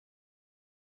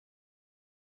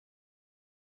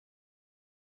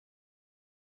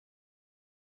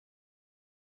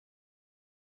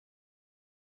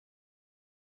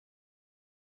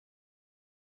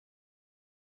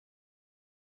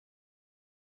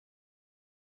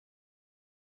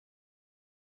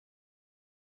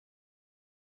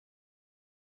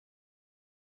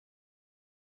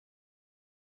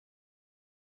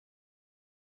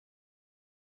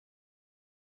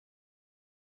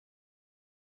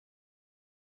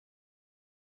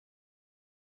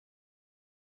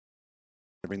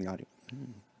bring the audio.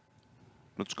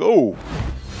 Let's go.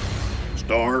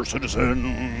 Star Citizen.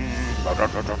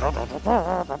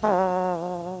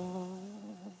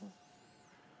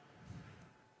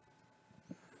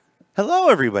 Hello,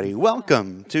 everybody.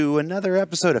 Welcome to another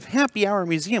episode of Happy Hour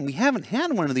Museum. We haven't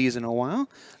had one of these in a while.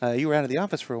 You were out of the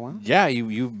office for a while. Yeah,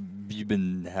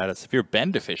 you've had a severe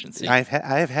bend deficiency. I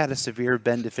have had a severe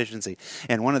bend deficiency,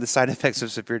 and one of the side effects of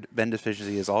severe bend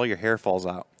deficiency is all your hair falls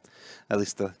out, at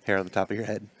least the hair on the top of your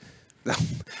head.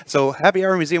 So, Happy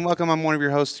Hour Museum, welcome. I'm one of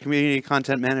your hosts, Community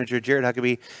Content Manager Jared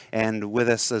Huckaby, and with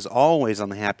us, as always, on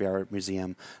the Happy Hour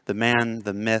Museum, the man,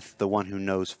 the myth, the one who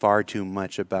knows far too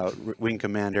much about Wing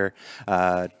Commander,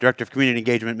 Director of Community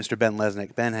Engagement, Mr. Ben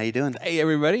Lesnick. Ben, how you doing? Hey,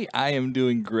 everybody. I am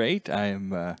doing great. I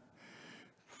am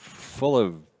full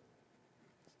of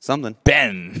something.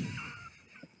 Ben.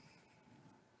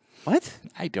 What?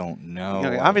 I don't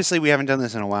know. Obviously, we haven't done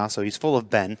this in a while, so he's full of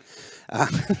Ben.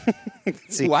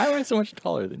 See, why am I so much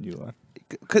taller than you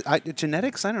are?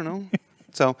 Genetics? I don't know.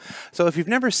 So if you've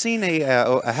never seen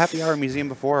a Happy Hour Museum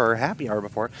before or a Happy Hour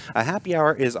before, a Happy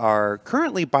Hour is our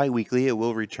currently bi-weekly. It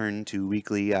will return to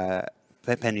weekly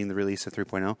pending the release of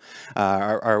 3.0.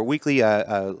 Our weekly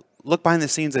look behind the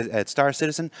scenes at Star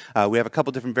Citizen. We have a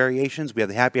couple different variations. We have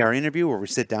the Happy Hour interview where we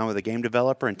sit down with a game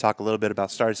developer and talk a little bit about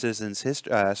Star Citizen's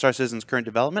current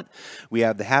development. We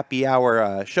have the Happy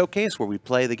Hour showcase where we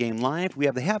play the game live. We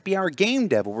have the Happy Hour game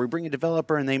dev where we bring a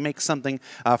developer and they make something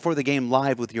for the game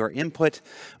live with your input.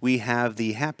 We have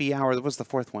the Happy Hour. What was the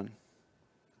fourth one?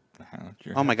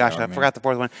 Oh my gosh, I forgot the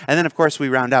fourth one. And then, of course, we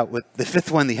round out with the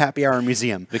fifth one, the Happy Hour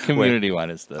Museum. The community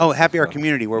one is the... Oh, Happy Hour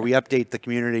Community, where we update the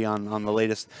community on the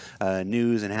latest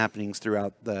news and happenings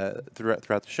throughout the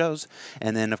shows.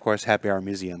 And then, of course, Happy Hour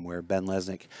Museum, where Ben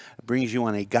Lesnick brings you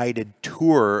on a guided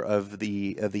tour of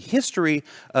the history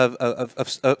of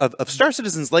Star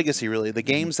Citizen's legacy, really. The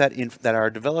games that our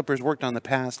developers worked on in the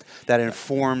past that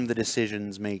inform the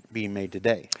decisions being made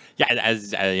today. Yeah,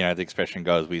 as you know, the expression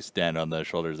goes, we stand on the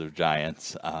shoulders of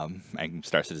giants. And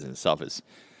Star Citizen itself is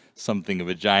something of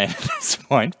a giant at this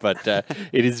point, but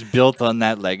it is built on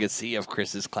that legacy of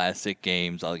Chris's classic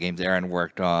games, all the games Aaron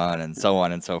worked on, and so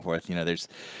on and so forth. You know, there's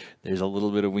a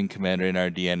little bit of Wing Commander in our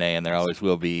DNA, and there always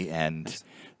will be, and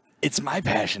it's my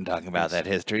passion talking about that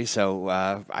history, so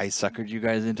I suckered you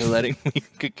guys into letting me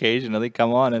occasionally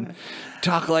come on and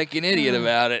talk like an idiot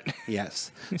about it.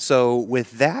 Yes. So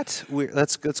with that,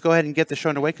 let's go ahead and get the show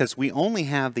underway because we only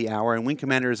have the hour, and Wing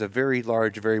Commander is a very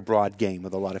large, very broad game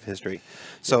with a lot of history.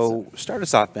 So start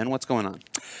us off, Ben. What's going on?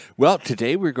 Well,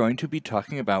 today we're going to be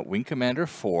talking about Wing Commander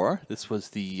 4. This was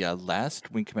the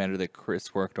last Wing Commander that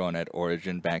Chris worked on at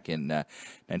Origin back in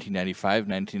 1995,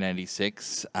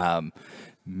 1996.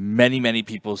 Many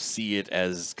people see it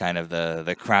as kind of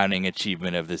the crowning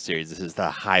achievement of the series. This is the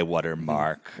high water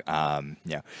mark. You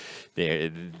know,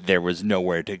 there was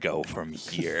nowhere to go from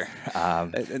here.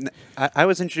 I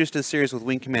was introduced to the series with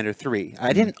Wing Commander 3.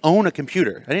 I didn't own a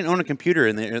computer. I didn't own a computer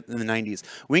in the 90s.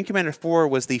 Wing Commander 4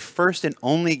 was the first and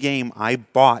only game I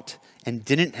bought and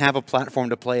didn't have a platform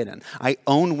to play it in. I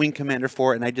owned Wing Commander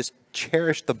 4, and I just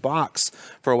cherished the box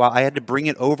for a while. I had to bring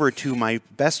it over to my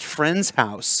best friend's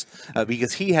house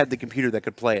because he had the computer that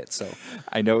could play it. So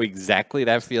I know exactly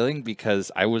that feeling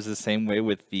because I was the same way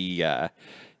with the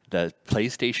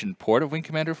PlayStation port of Wing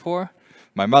Commander 4.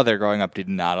 My mother, growing up, did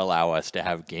not allow us to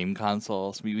have game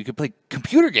consoles. We could play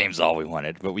computer games all we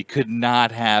wanted, but we could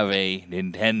not have a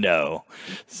Nintendo.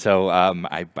 So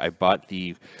I bought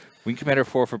the Wing Commander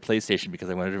 4 for PlayStation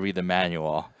because I wanted to read the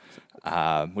manual,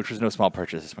 which was no small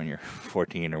purchase when you're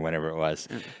 14 or whenever it was.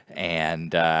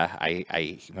 And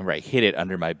I remember I hid it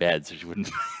under my bed so she wouldn't.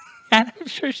 I'm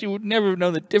sure she would never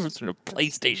know the difference between a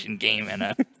PlayStation game and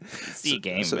a PC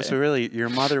game. So really, your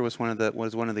mother was one of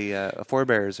the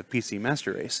forebearers of PC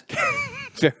Master Race.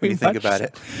 Very when you think about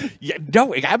it. Yeah,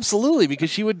 no, absolutely, because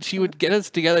she would get us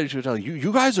together and she would tell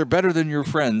you guys are better than your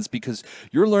friends because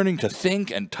you're learning to think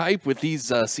and type with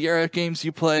these Sierra games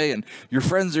you play, and your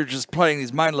friends are just playing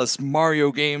these mindless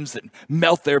Mario games that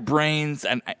melt their brains.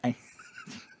 And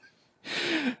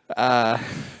I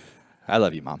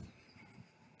love you, Mom.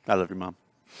 I love your mom.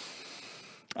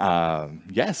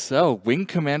 Yes, so Wing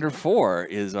Commander 4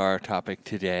 is our topic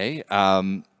today.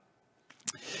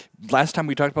 Last time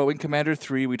we talked about Wing Commander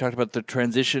 3, we talked about the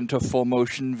transition to full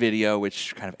motion video,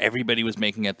 which kind of everybody was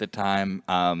making at the time.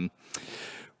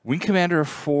 Wing Commander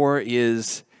 4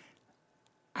 is,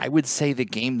 I would say, the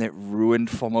game that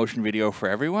ruined full motion video for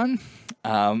everyone.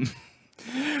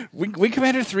 Wing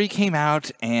Commander 3 came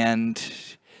out, and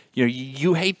you know,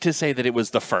 you hate to say that it was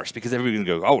the first because everybody's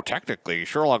going to go, oh, technically,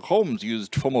 Sherlock Holmes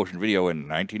used full motion video in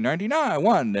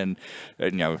 1999, and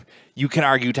you know, you can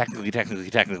argue technically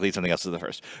something else is the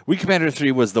first. Wing Commander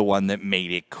 3 was the one that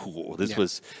made it cool. This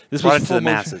was brought it to full the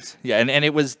motion. masses. Yeah, and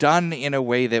it was done in a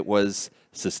way that was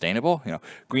sustainable. You know,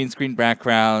 green screen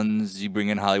backgrounds, you bring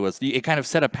in Hollywood. It kind of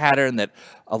set a pattern that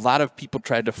a lot of people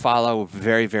tried to follow.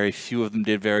 Very, very few of them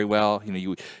did very well. You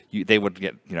know, they would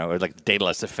get, you know, like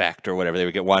dataless effect or whatever. They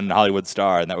would get one Hollywood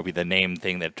star, and that would be the name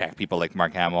thing that attracted people like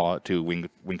Mark Hamill to Wing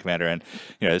Commander, and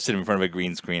you know, sit in front of a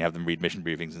green screen, have them read mission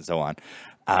briefings and so on.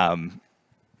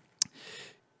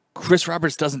 Chris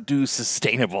Roberts doesn't do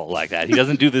sustainable like that. He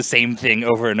doesn't do the same thing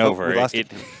over and over. We lost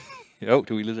Oh,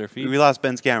 do we lose our feed? We lost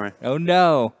Ben's camera. Oh,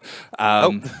 no.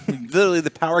 Literally,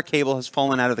 the power cable has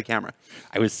fallen out of the camera.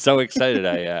 I was so excited.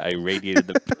 I radiated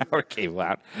the power cable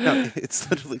out. No, it's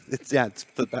literally,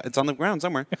 it's on the ground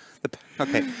somewhere.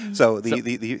 Okay, so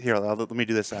here, let me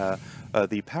do this.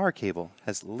 The power cable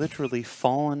has literally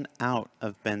fallen out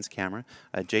of Ben's camera.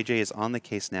 JJ is on the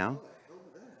case now.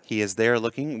 He is there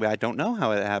looking. I don't know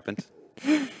how it happened.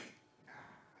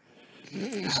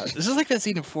 This is like that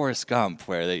scene in Forrest Gump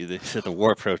where they said the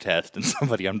war protest and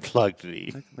somebody unplugged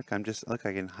the. Look,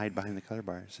 I can hide behind the color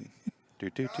bars.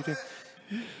 Do.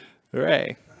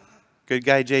 Hooray! Good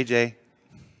guy, JJ.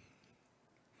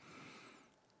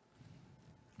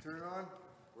 Turn it on.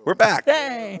 We're back.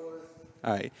 Hey.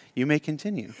 All right, you may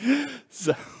continue.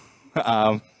 So,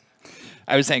 I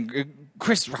was saying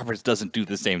Chris Roberts doesn't do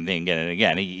the same thing again and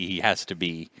again. He has to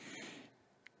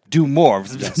do more,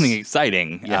 something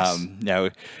exciting. Yes. Now,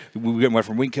 we went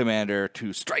from Wing Commander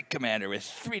to Strike Commander with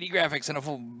 3D graphics and a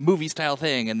full movie-style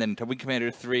thing, and then to Wing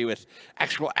Commander 3 with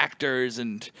actual actors.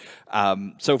 And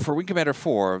so for Wing Commander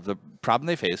 4, the problem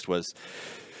they faced was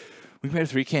Wing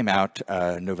Commander 3 came out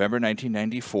November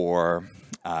 1994.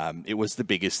 It was the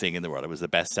biggest thing in the world. It was the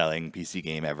best-selling PC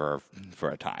game ever for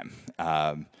a time.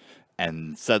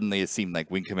 And suddenly it seemed like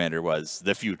Wing Commander was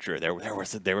the future. They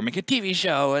were making a TV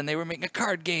show, and they were making a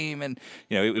card game, and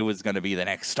you know, it was going to be the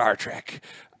next Star Trek.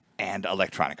 And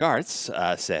Electronic Arts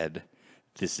said,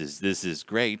 "This is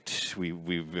great.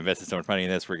 We've invested so much money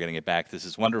in this. We're getting it back. This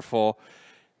is wonderful.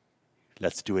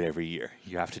 Let's do it every year.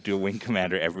 You have to do a Wing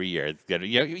Commander every year. It's gonna,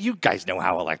 you guys know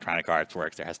how Electronic Arts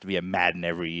works. There has to be a Madden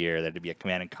every year. There has to be a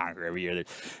Command and Conquer every year. There's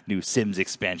new Sims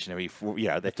expansion every 4. They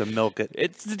have to milk it.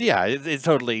 It's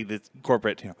totally the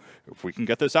corporate. You know, if we can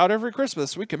get this out every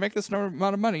Christmas, we can make this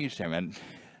amount of money each time. And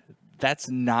that's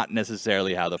not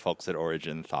necessarily how the folks at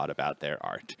Origin thought about their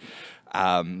art.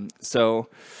 So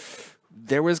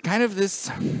there was kind of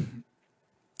this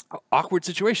awkward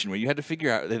situation where you had to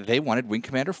figure out that they wanted Wing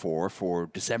Commander 4 for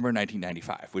December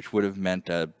 1995, which would have meant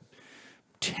a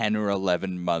 10 or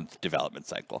 11 month development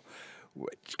cycle.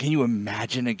 Can you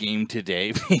imagine a game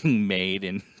today being made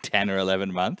in 10 or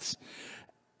 11 months?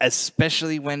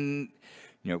 Especially when,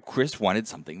 you know, Chris wanted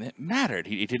something that mattered.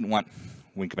 He didn't want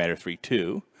Wing Commander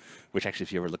 3.2, which actually,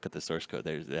 if you ever look at the source code,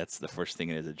 that's the first thing.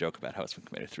 It is a joke about how it's Wing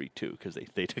Commander 3.2 because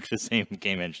they took the same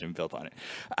game engine and built on it.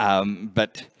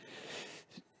 But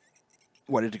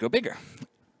wanted to go bigger.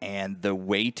 And the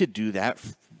way to do that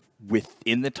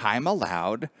within the time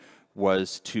allowed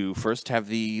was to first have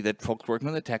the folks working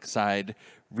on the tech side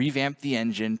revamp the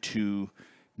engine to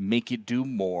make it do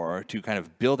more, to kind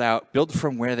of build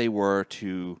from where they were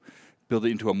to build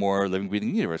it into a more living,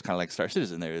 breathing universe, kind of like Star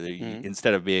Citizen.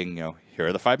 Instead of being, you know, here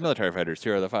are the 5 military fighters,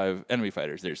 here are the 5 enemy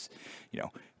fighters, there's, you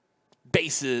know,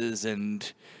 bases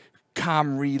and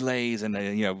comm relays and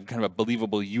you know, kind of a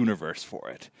believable universe for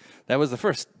it. That was the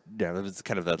first. That was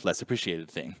kind of the less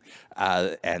appreciated thing.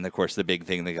 And of course, the big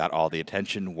thing that got all the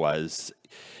attention was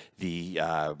the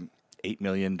 $8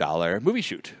 million movie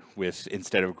shoot with,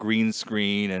 instead of green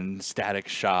screen and static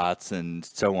shots and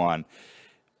so on,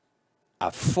 a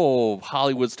full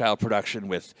Hollywood-style production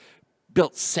with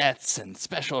built sets and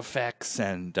special effects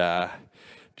and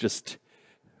just.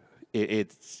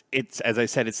 It's as I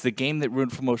said, it's the game that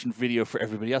ruined full motion video for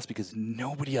everybody else because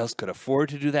nobody else could afford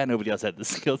to do that. Nobody else had the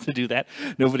skill to do that.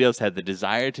 Nobody else had the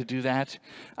desire to do that.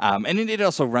 And it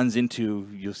also runs into,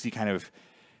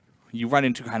 you run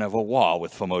into kind of a wall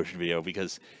with full motion video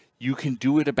because you can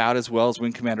do it about as well as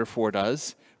Wing Commander 4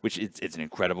 does, which it's an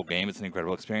incredible game. It's an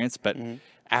incredible experience. But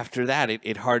after that,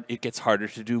 it gets harder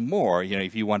to do more. You know,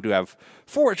 if you want to have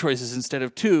 4 choices instead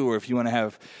of 2, or if you want to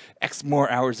have X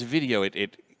more hours of video,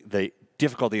 the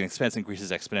difficulty and expense increases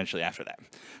exponentially after that.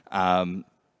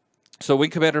 So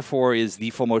Wing Commander 4 is the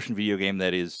full motion video game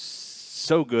that is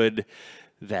so good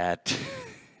that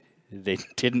they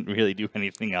didn't really do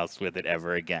anything else with it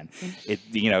ever again.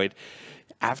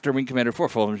 after Wing Commander 4,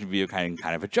 full immersion video kind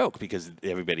of a joke because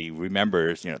everybody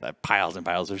remembers, the piles and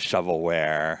piles of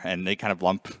shovelware, and they kind of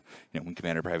lump, Wing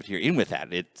Commander Privateer in with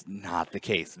that. It's not the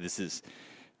case. This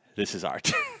is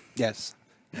art. Yes.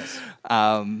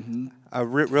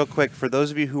 Real quick, for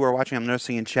those of you who are watching, I'm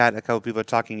noticing in chat a couple people are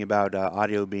talking about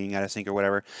audio being out of sync or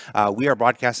whatever. We are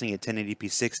broadcasting at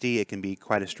 1080p 60. It can be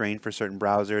quite a strain for certain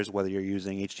browsers, whether you're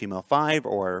using HTML5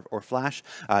 or Flash.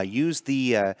 Use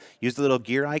the little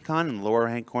gear icon in the lower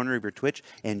right-hand corner of your Twitch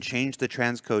and change the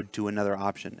transcode to another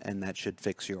option, and that should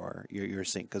fix your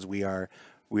sync because we are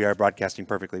broadcasting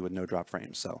perfectly with no drop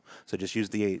frames. So just use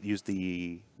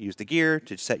the gear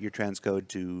to set your transcode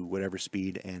to whatever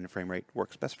speed and frame rate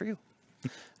works best for you. All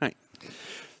right.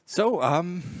 So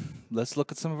let's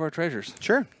look at some of our treasures.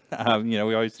 Sure. We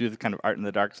always do the kind of art in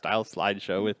the dark style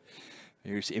slideshow with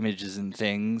various images and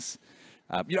things.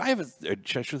 I have a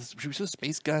treasure. Should we show a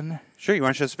space gun? Sure. You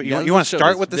want to show? You want to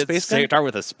start with the space gun? Start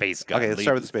with a space gun. Okay, let's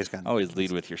start with the space gun. Always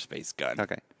lead with your space gun.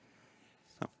 Okay.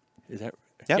 Oh. Is that?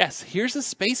 Yep. Yes, here's a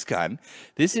space gun.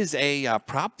 This is a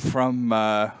prop from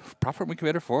Wing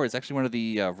Commander 4. It's actually one of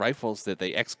the rifles that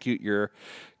they execute your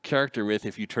character with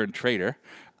if you turn traitor.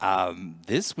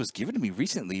 This was given to me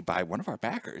recently by one of our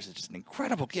backers. It's just an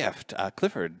incredible gift.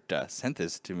 Clifford sent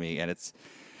this to me, and it's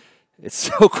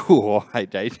so cool. I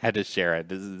had to share it.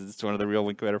 It's one of the real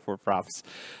Wing Commander 4 props.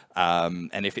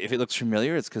 And if it looks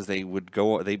familiar, it's because they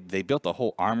built a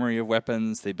whole armory of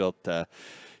weapons. They built,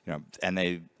 and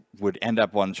they would end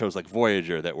up on shows like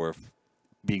Voyager that were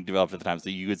being developed at the time. So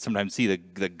you would sometimes see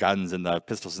the guns and the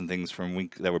pistols and things from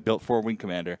that were built for Wing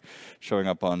Commander showing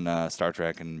up on Star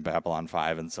Trek and Babylon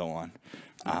 5 and so on.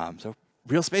 So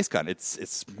real space gun.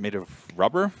 It's made of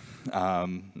rubber.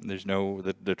 There's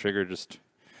the trigger just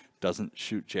doesn't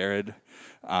shoot Jared,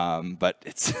 but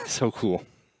it's so cool.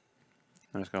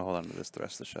 I'm just going to hold on to this the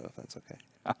rest of the show, if that's okay.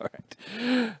 All right.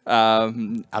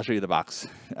 I'll show you the box,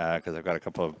 because I've got a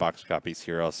couple of box copies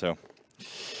here also.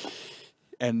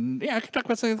 And, yeah, I can talk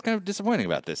about something that's kind of disappointing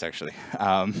about this, actually.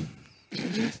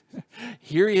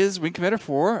 Here is Wing Commander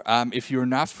 4. If you're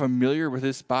not familiar with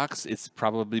this box, it's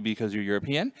probably because you're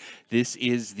European. This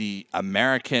is the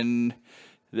American...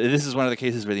 This is one of the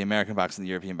cases where the American box and the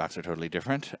European box are totally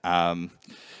different.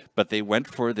 But they went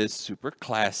for this super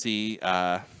classy...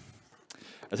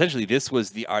 Essentially, this was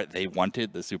the art they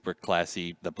wanted, the super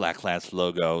classy, the Black Lance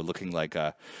logo looking like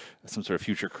some sort of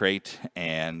future crate.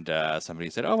 And somebody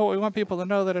said, oh, well, we want people to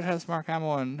know that it has Mark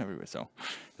Hamill and everywhere. So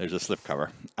there's a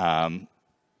slipcover.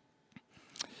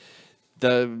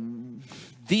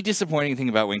 The disappointing thing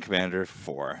about Wing Commander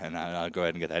 4, and I'll go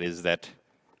ahead and get that, is that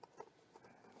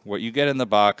what you get in the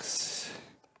box,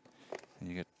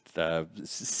 you get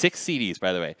 6 CDs,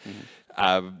 by the way. Mm-hmm.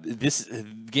 This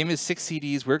game is 6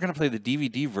 CDs. We're going to play the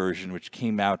DVD version, which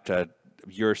came out a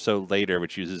year or so later,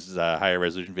 which uses higher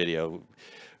resolution video.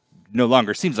 No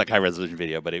longer seems like high resolution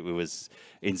video, but it was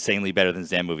insanely better than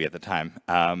Zam Movie at the time.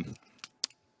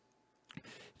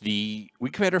 The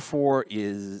Wing Commander 4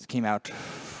 came out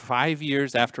 5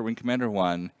 years after Wing Commander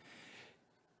 1.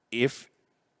 If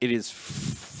it is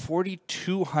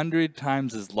 4,200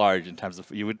 times as large in terms of,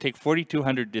 you would take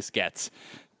 4,200 diskettes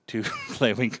to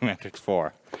play Wing Commander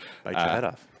 4. Bite your head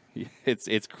off.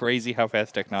 It's crazy how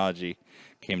fast technology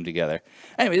came together.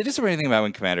 Anyway, the disappointing thing about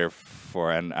Wing Commander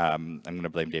 4, and I'm going to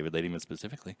blame David Ladyman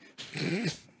specifically,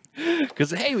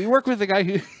 because hey, we work with the guy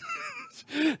who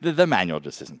the manual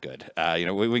just isn't good.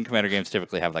 Wing Commander games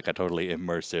typically have like a totally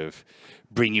immersive,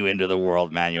 bring you into the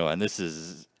world manual, and this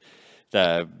is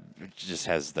just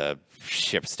has the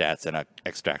ship stats and an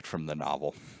extract from the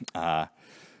novel.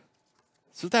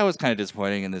 So that was kind of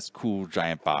disappointing in this cool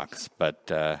giant box,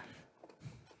 but I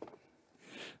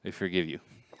forgive you.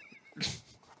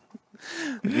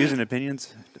 The views and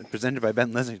opinions presented by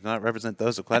Ben Lesnick do not represent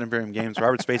those of Cloud Imperium Games,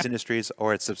 Robert Space Industries,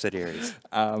 or its subsidiaries.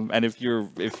 And if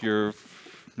you're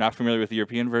not familiar with the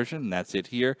European version, that's it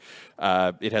here.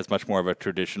 It has much more of a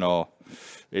traditional.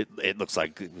 It looks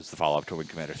like it was the follow-up to Wing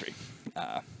Commander 3.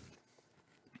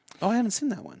 Oh, I haven't seen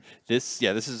that one. This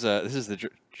is the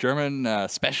German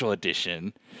special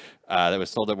edition that was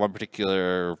sold at one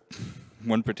particular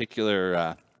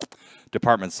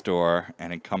department store,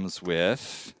 and it comes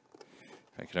with.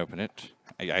 If I can open it,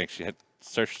 I actually had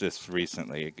searched this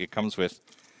recently. It comes with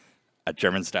a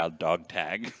German-style dog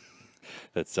tag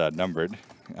that's numbered.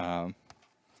 And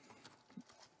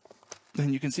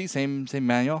you can see same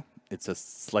manual. It's a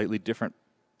slightly different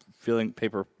feeling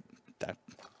paper. That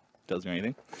doesn't do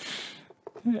anything.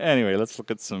 Anyway, let's look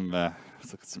at some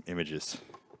images.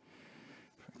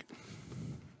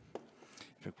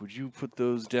 In fact, would you put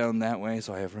those down that way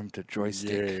so I have room to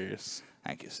joystick? Yes.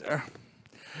 Thank you, sir.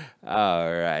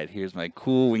 All right, here's my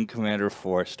cool Wing Commander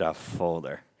 4 stuff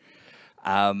folder.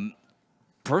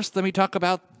 First, let me talk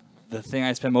about the thing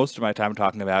I spend most of my time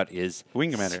talking about is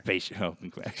Wing Commander.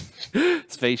 Wing Commander.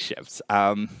 Spaceships.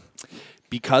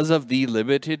 Because of the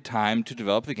limited time to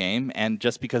develop the game, and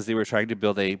just because they were trying to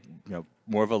build a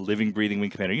more of a living, breathing Wing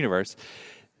Commander universe,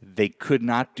 they could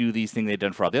not do these things they'd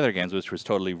done for all the other games, which was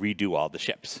totally redo all the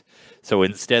ships. So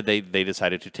instead, they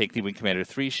decided to take the Wing Commander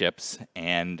 3 ships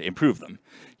and improve them.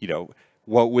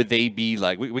 What would they be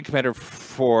like? Wing Commander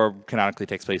 4 canonically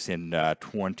takes place in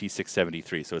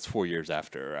 2673, so it's 4 years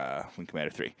after Wing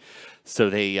Commander 3. So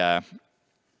they,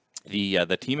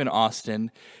 the team in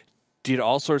Austin did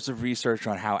all sorts of research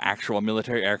on how actual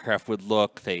military aircraft would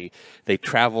look. They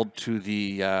traveled to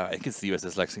the I think it's the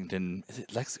USS Lexington.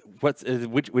 Is it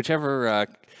whichever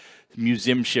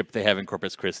museum ship they have in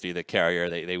Corpus Christi, the carrier.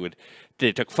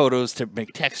 They took photos to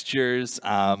make textures.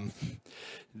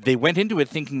 They went into it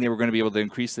thinking they were going to be able to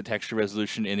increase the texture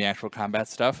resolution in the actual combat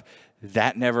stuff.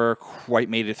 That never quite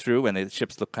made it through, and the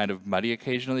ships look kind of muddy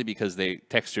occasionally because the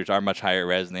textures are much higher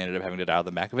res, and they ended up having to dial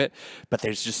them back a bit. But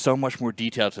there's just so much more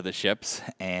detail to the ships,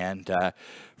 and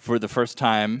for the first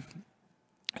time,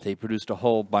 they produced a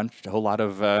whole lot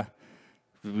of.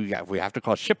 We have to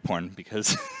call it ship porn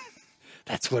because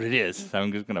that's what it is. So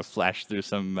I'm just going to flash through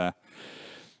some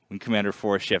Wing Commander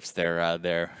 4 ships.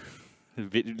 They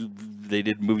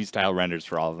did movie-style renders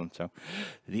for all of them. So,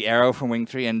 the Arrow from Wing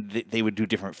 3, and they would do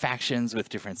different factions with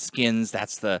different skins.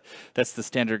 That's the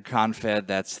standard Confed.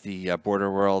 That's the Border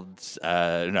Worlds.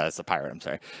 No, that's the Pirate. I'm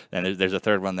sorry. Then there's a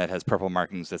third one that has purple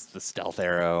markings. That's the Stealth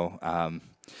Arrow.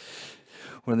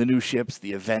 One of the new ships,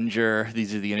 the Avenger.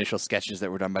 These are the initial sketches that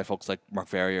were done by folks like Mark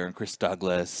Verrier and Chris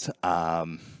Douglas.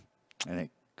 And it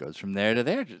goes from there to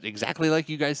there, exactly like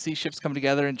you guys see ships come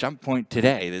together in Jump Point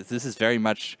today. This is very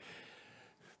much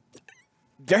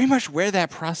where that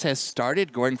process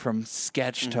started, going from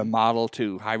sketch to model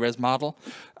to high-res model.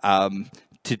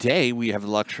 Today, we have the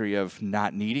luxury of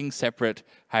not needing separate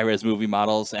high-res movie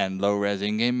models and low-res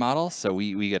in-game models, so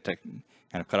we get to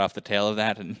kind of cut off the tail of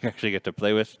that, and you actually get to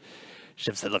play with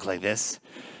ships that look like this.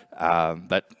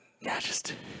 But, yeah,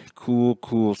 just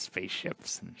cool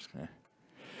spaceships. I'm just gonna...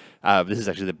 this is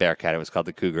actually the Bearcat. It was called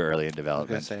the Cougar early in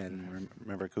development. I was going to say, I didn't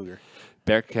remember Cougar.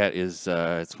 Bearcat is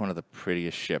it's one of the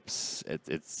prettiest ships.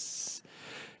 It's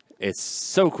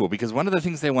so cool because one of the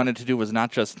things they wanted to do was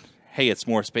not just, hey, it's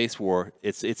more space war.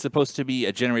 It's supposed to be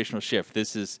a generational shift.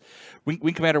 This is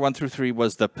Wing Commander 1 through 3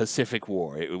 was the Pacific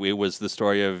War. It was the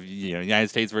story of United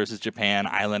States versus Japan,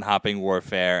 island hopping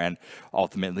warfare, and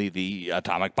ultimately the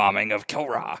atomic bombing of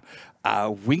Kilra.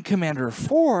 Wing Commander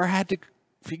 4 had to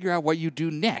figure out what you do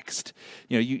next.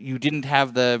 You didn't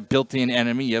have the built-in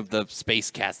enemy of the space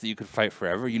cats that you could fight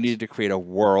forever. You needed to create a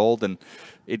world, and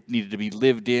it needed to be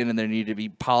lived in, and there needed to be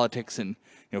politics and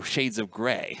shades of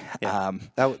gray. Yeah.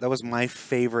 That was my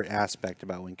favorite aspect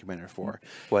about Wing Commander 4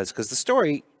 was because the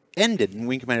story ended in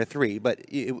Wing Commander 3, but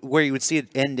where you would see it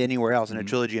end anywhere else in a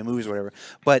trilogy of movies or whatever.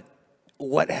 But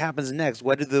what happens next?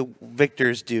 What do the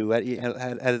victors do? How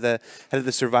do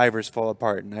the survivors fall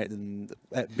apart? And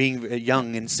being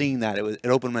young and seeing that, it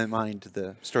opened my mind to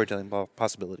the storytelling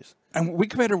possibilities. And Wing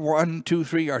Commander 1, 2,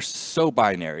 3 are so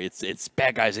binary. It's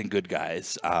bad guys and good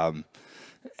guys.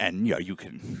 And you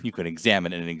can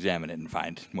examine it and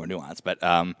find more nuance, but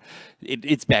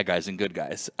it's bad guys and good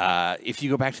guys. If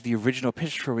you go back to the original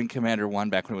pitch for Wing Commander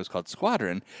 1 back when it was called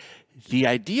Squadron, the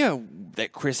idea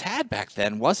that Chris had back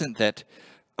then wasn't that,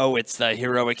 it's the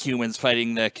heroic humans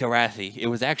fighting the Kilrathi. It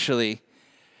was actually,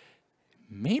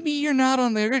 maybe you're not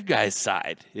on the good guy's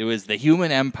side. It was the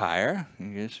human empire.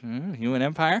 Human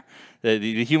empire?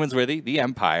 The humans were the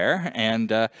empire,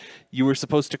 and you were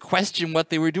supposed to question what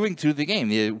they were doing through the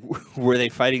game. Were they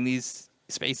fighting these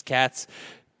space cats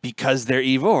because they're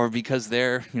evil or because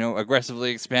they're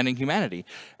aggressively expanding humanity?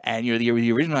 And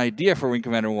the original idea for Wing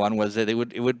Commander 1 was that it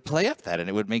would play up that and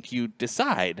it would make you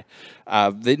decide.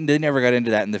 They never got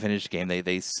into that in the finished game.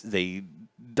 They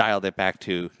dialed it back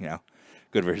to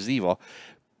good versus evil.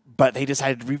 But they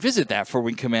decided to revisit that for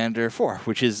Wing Commander 4,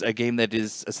 which is a game that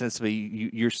is essentially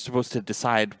you're supposed to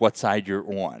decide what side you're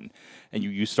on. And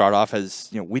you start off as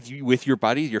with your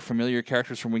buddy, your familiar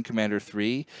characters from Wing Commander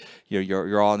 3.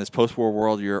 You're all in this post-war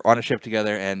world. You're on a ship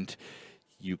together, and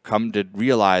you come to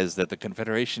realize that the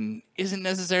Confederation isn't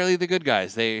necessarily the good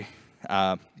guys. We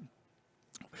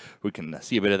can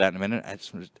see a bit of that in a minute.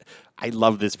 I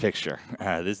love this picture.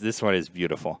 This one is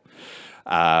beautiful.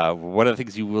 One of the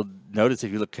things you will notice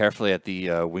if you look carefully at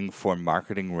the Wing 4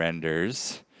 marketing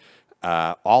renders,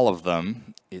 all of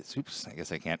them is, oops, I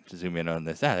guess I can't zoom in on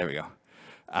this. There we go.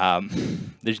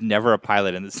 There's never a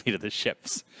pilot in the seat of the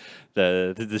ships.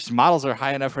 The models are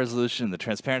high enough resolution. The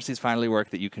transparencies finally work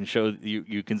that you can show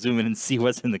you can zoom in and see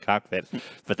what's in the cockpit,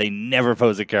 but they never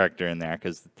pose a character in there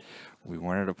because we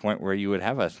weren't at a point where you would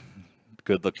have a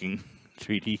good-looking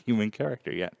 3D human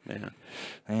character yet. Yeah.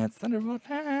 And it's Thunderbolts.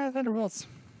 I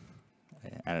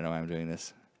don't know why I'm doing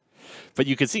this. But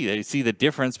you can see the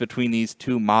difference between these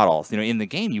two models. You know, in the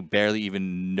game, you barely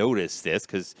even notice this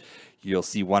because you'll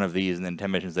see one of these and then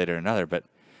 10 missions later another. But,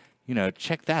 you know,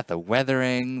 check that. The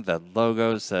weathering, the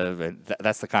logos.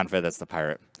 That's the Confed, that's the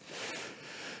pirate.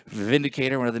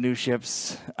 Vindicator, one of the new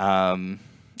ships.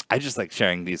 I just like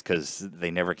sharing these because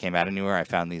they never came out anywhere. I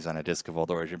found these on a Disc of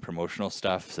Old Origin promotional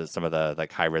stuff. So some of the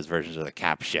like high-res versions of the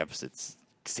Cap ships, it's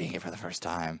seeing it for the first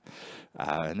time.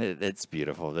 And it's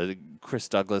beautiful. Chris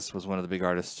Douglas was one of the big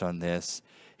artists on this.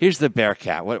 Here's the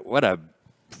Bearcat. What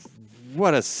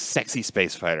a sexy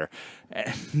space fighter.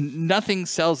 Nothing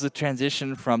sells the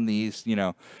transition from these, you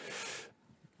know,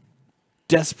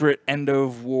 desperate end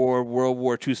of war World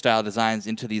War II style designs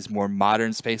into these more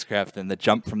modern spacecraft than the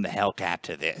jump from the Hellcat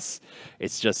to this.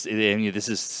 It's just, I mean, this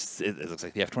is, it looks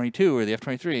like the F-22 or the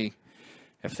F-23,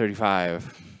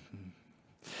 F-35.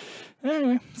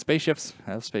 Anyway, spaceships.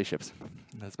 I love spaceships.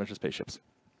 That's a bunch of spaceships.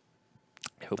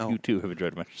 I hope you too have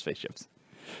enjoyed a bunch of spaceships.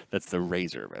 That's the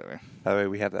Razor, by the way. By the way,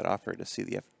 we have that offer to see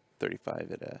the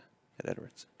F-35 at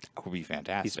Edwards. That would be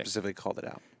fantastic. He specifically called it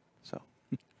out, so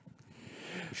we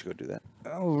should go do that.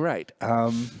 All right.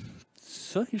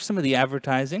 So here's some of the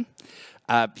advertising.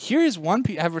 Here is one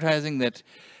advertising that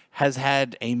has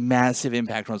had a massive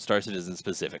impact on Star Citizen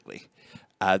specifically.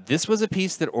 This was a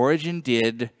piece that Origin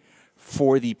did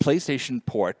for the PlayStation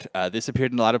port. This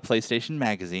appeared in a lot of PlayStation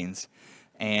magazines.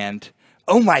 And,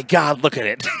 oh my God, look at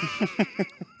it.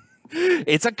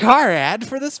 It's a car ad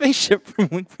for the spaceship from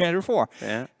Wing Commander 4.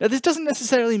 Yeah. Now, this doesn't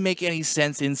necessarily make any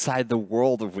sense inside the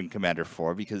world of Wing Commander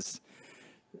 4 because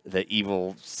the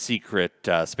evil secret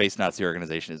space Nazi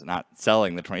organization is not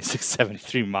selling the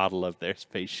 2673 model of their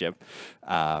spaceship,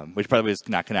 which, by the way, is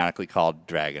not canonically called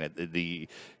Dragon.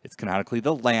 It's canonically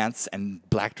the Lance, and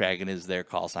Black Dragon is their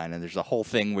call sign. And there's a whole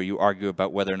thing where you argue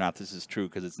about whether or not this is true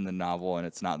because it's in the novel and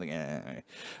it's not.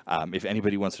 If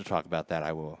anybody wants to talk about that,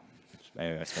 I will.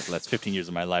 I spent the last 15 years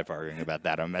of my life arguing about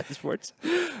that on Meta Sports.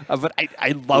 But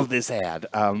I love this ad.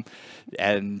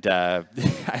 And I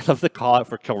love the call out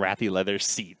for Kilrathi leather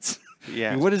seats.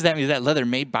 Yeah. I mean, what does that mean? Is that leather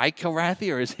made by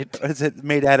Kilrathi, or is it? Or is it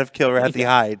made out of Kilrathi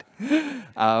hide?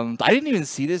 I didn't even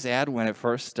see this ad when it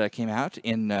first came out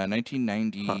in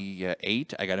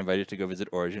 1998. I got invited to go visit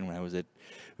Origin when I was a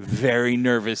very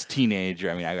nervous teenager.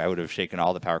 I mean, I would have shaken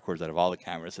all the power cords out of all the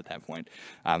cameras at that point.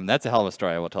 That's a hell of a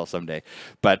story I will tell someday.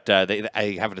 But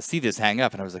I happened to see this hang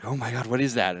up, and I was like, oh, my God, what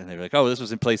is that? And they were like, oh, this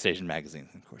was in PlayStation Magazine.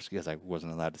 Of course, because I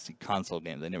wasn't allowed to see console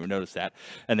games. I never noticed that.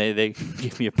 And they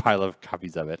gave me a pile of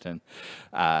copies of it. And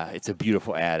it's a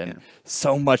beautiful ad. And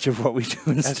so much of what we do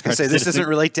in Star Citizen. This doesn't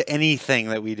relate to anything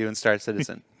that we do in Star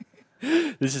Citizen.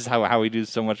 This is how we do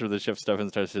so much of the ship stuff in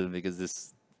Star Citizen because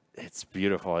it's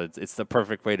beautiful. It's the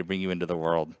perfect way to bring you into the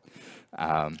world.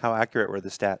 How accurate were the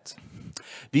stats?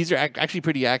 These are actually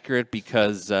pretty accurate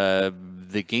because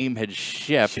the game had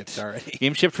shipped already. The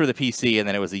game shipped for the PC, and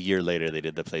then it was a year later they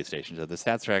did the PlayStation. So the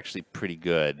stats are actually pretty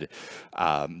good.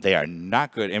 They are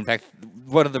not good. In fact,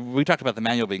 we talked about the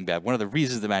manual being bad. One of the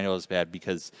reasons the manual is bad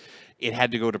because it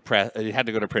had to go to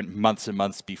print months and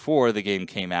months before the game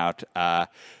came out.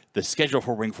 The schedule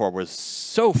for Wing 4 was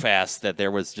so fast that there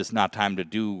was just not time to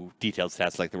do detailed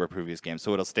stats like there were previous games.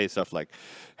 So it'll stay stuff like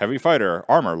heavy fighter,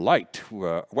 armor, light,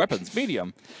 weapons,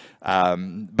 medium.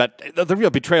 But the real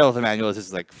betrayal of the manual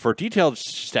is like, for detailed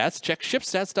stats, check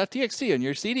shipstats.txt on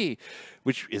your CD,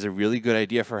 which is a really good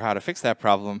idea for how to fix that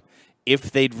problem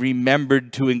if they'd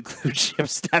remembered to include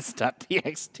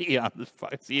shipstats.txt on the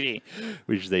CD,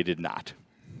 which they did not.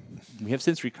 We have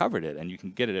since recovered it, and you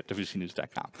can get it at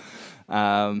wcnews.com.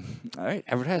 All right,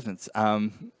 advertisements.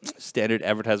 Standard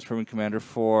advertisements for Wing Commander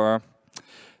 4.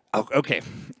 Oh, okay,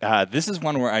 this is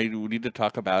one where I need to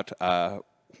talk about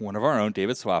one of our own,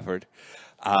 David Swafford.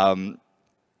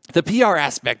 The PR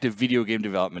aspect of video game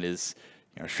development is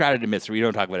shrouded in mystery. We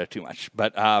don't talk about it too much.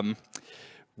 But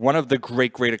one of the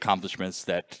great accomplishments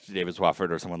that David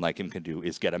Swafford or someone like him can do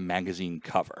is get a magazine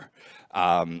cover.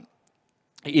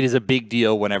 It is a big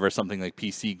deal whenever something like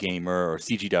PC Gamer or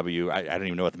CGW, I don't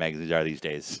even know what the magazines are these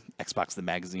days, Xbox the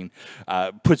magazine,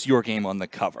 puts your game on the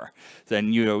cover.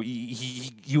 Then,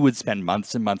 you would spend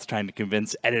months and months trying to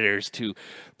convince editors to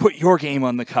put your game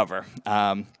on the cover.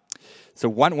 So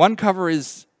one cover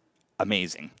is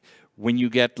amazing. When you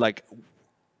get, like,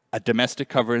 a domestic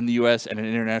cover in the U.S. and an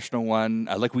international one,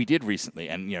 like we did recently.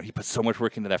 And he put so much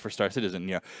work into that for Star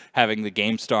Citizen. Having the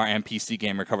GameStar and PC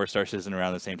Gamer cover Star Citizen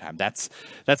around the same time. That's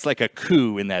like a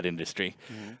coup in that industry.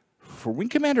 Mm-hmm. For Wing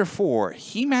Commander 4,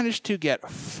 he managed to get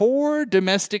 4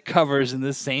 domestic covers in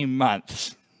the same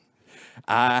month.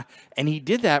 And he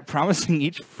did that, promising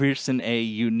each person a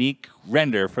unique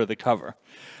render for the cover,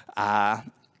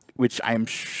 which I'm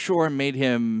sure made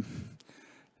him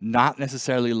not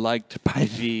necessarily liked by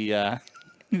the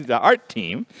art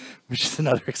team, which is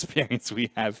another experience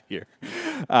we have here.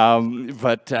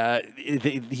 But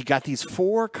he got these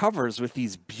 4 covers with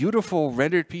these beautiful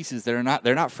rendered pieces that are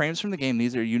they're not frames from the game.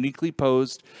 These are uniquely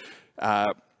posed,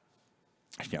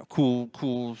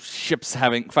 cool ships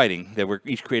fighting that were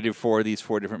each created for these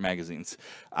 4 different magazines.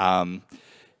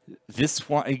 This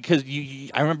one, because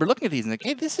I remember looking at these and like,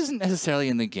 hey, this isn't necessarily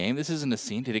in the game. This isn't a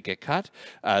scene. Did it get cut?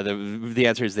 The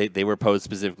answer is they were posed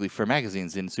specifically for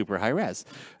magazines in super high res.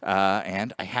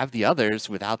 And I have the others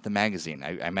without the magazine.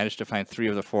 I managed to find 3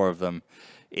 of the 4 of them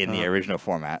in the original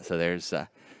format. So there's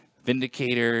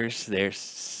Vindicators.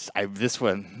 There's this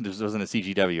one. This was in a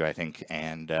CGW, I think,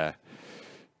 and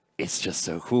it's just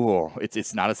so cool.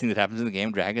 It's not a scene that happens in the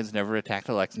game. Dragons never attacked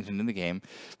a Lexington in the game,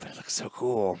 but it looks so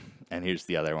cool. And here's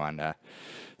the other one,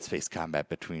 space combat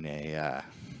between a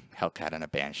Hellcat and a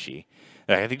Banshee.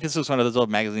 I think this was one of those old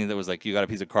magazines that was like you got a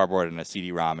piece of cardboard and a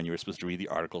CD-ROM, and you were supposed to read the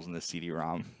articles in the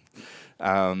CD-ROM.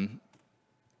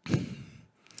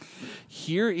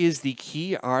 Here is the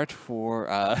key art for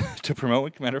to promote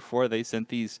Wing Commander 4. They sent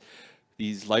these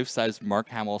life-size Mark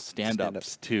Hamill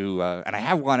stand-ups to, and I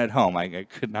have one at home. I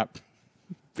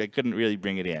couldn't really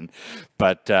bring it in,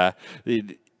 but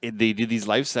they did these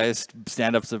life-size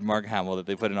stand-ups of Mark Hamill that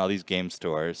they put in all these game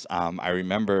stores. I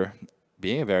remember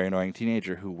being a very annoying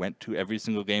teenager who went to every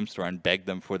single game store and begged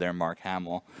them for their Mark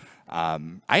Hamill.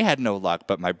 I had no luck,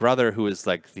 but my brother, who is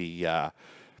like the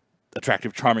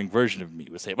attractive, charming version of me,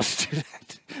 was able to do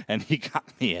that, and he got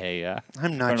me a.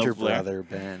 I'm not your brother,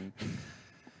 Ben.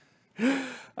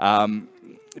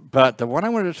 But the one I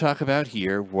wanted to talk about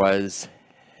here was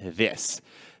this.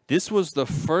 This was the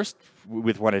first,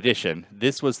 with one addition,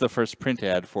 this was the first print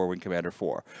ad for Wing Commander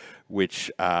 4,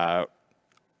 which was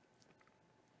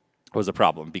a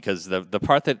problem because the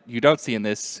part that you don't see in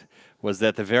this was that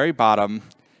at the very bottom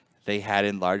they had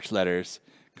in large letters,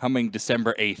 coming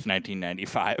December 8th,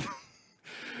 1995.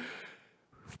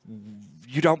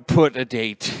 You don't put a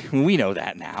date. We know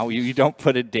that now. You don't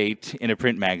put a date in a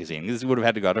print magazine. This would have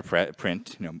had to go to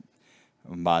print,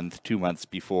 a month, 2 months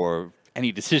before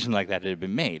any decision like that had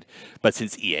been made. But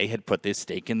since EA had put this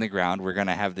stake in the ground, we're going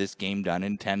to have this game done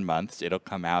in 10 months. It'll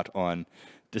come out on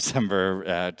December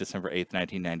 8th,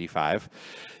 1995.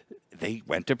 They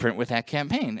went to print with that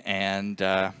campaign, and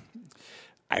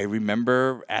I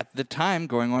remember at the time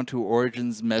going on to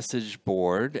Origin's message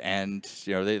board, and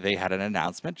they had an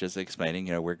announcement just explaining,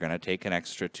 we're going to take an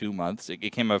extra 2 months. It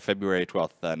came out February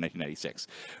 12th, 1996.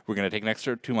 We're going to take an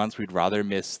extra 2 months. We'd rather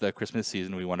miss the Christmas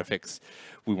season. We want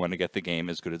to get the game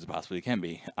as good as it possibly can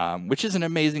be, which is an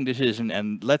amazing decision.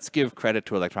 And let's give credit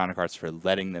to Electronic Arts for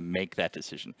letting them make that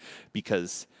decision,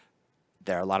 because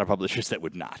there are a lot of publishers that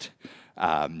would not,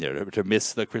 to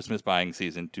miss the Christmas buying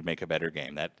season to make a better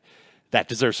game. That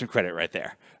deserves some credit right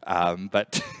there.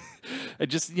 But I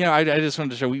just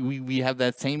wanted to show we have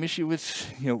that same issue with,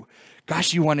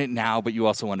 gosh, you want it now, but you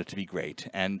also want it to be great.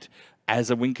 And as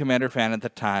a Wing Commander fan at the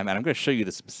time, and I'm going to show you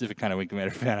the specific kind of Wing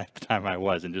Commander fan at the time I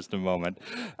was in just a moment,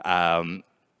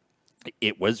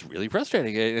 it was really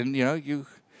frustrating. And,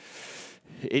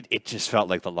 it just felt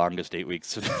like the longest 8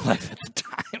 weeks of my life at the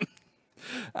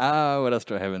time. What else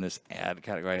do I have in this ad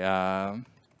category?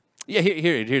 Yeah,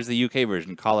 here's the UK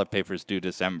version. Call-up papers due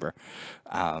December,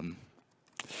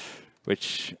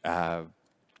 which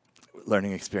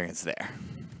learning experience there.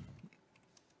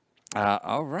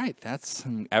 All right, that's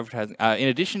some advertising. In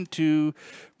addition to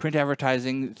print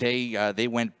advertising, they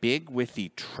went big with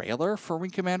the trailer for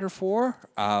Wing Commander 4.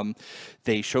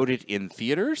 They showed it in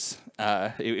theaters.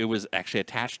 It was actually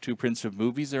attached to prints of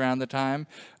movies around the time.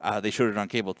 They showed it on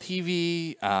cable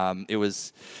TV.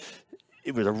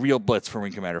 It was a real blitz for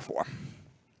Wing Commander 4.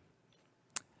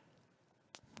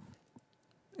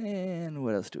 And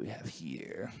what else do we have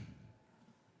here?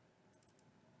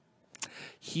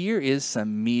 Here is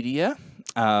some media.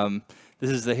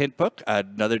 This is the hint book,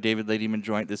 another David Ladyman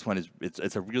joint. This one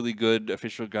it's a really good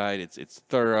official guide. It's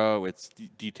thorough. It's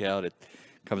detailed. It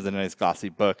comes in a nice glossy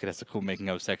book. It has a cool making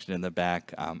of section in the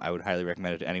back. I would highly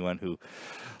recommend it to anyone who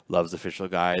loves official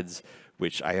guides,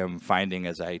 which I am finding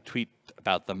as I tweet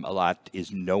about them a lot,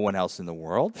 is no one else in the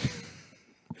world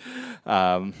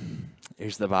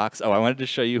Here's the box. Oh, I wanted to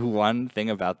show you one thing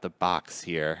about the box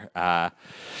here.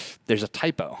 There's a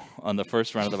typo on the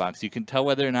first run of the box. You can tell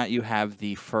whether or not you have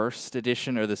the first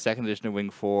edition or the second edition of Wing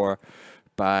 4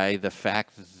 by the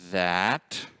fact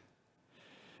that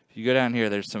if you go down here,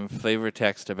 there's some flavor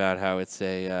text about how it's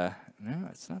a... no,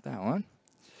 it's not that one.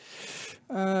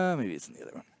 Maybe it's in the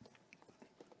other one.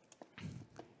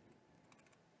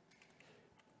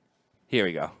 Here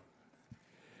we go.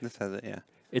 This has it, yeah.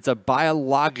 It's a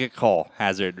biological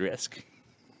hazard risk.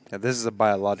 Yeah, this is a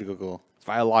biological.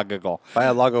 Biological.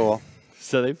 Biological.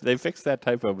 So they fixed that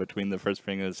typo between the first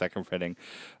printing and the second printing.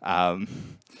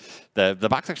 The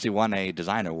box actually won a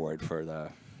design award for the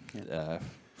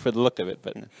look of it,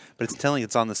 but it's telling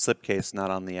it's on the slipcase, not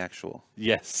on the actual.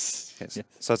 Yes. Case. Yes.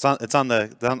 So it's on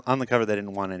the cover they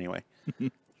didn't want anyway.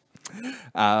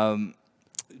 A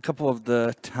couple of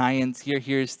the tie-ins here.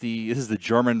 This is the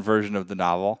German version of the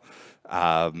novel.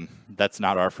 That's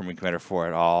not art from Wing Commander 4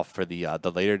 at all. For the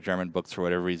later German books, for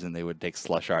whatever reason, they would take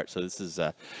slush art. So this is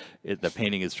the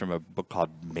painting is from a book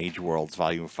called Mage Worlds,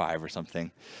 Volume 5 or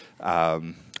something.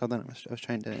 Hold on, I was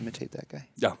trying to imitate that guy.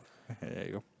 Oh, there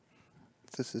you go.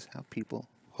 This is how people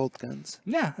hold guns.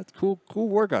 Yeah, that's cool. Cool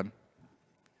war gun.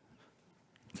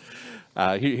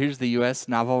 Here's the U.S.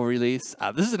 novel release.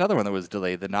 This is another one that was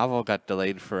delayed. The novel got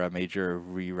delayed for a major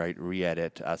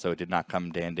re-edit, so it did not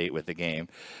come day and date with the game.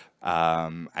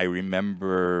 I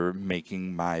remember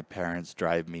making my parents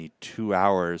drive me 2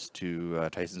 hours to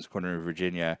Tyson's Corner in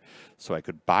Virginia so I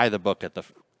could buy the book at the...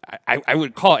 I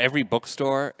would call every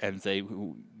bookstore and say...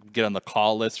 get on the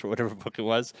call list for whatever book it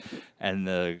was,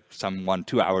 and someone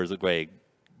 2 hours away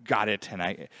got it, and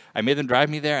I made them drive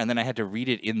me there, and then I had to read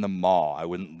it in the mall. I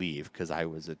wouldn't leave because I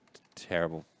was a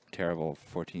terrible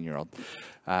 14-year-old.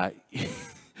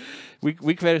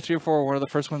 We committed 3 or 4 were one of the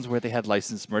first ones where they had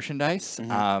licensed merchandise.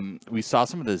 Mm-hmm. We saw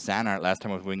some of the Zan art last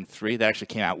time with Wing 3. That actually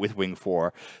came out with Wing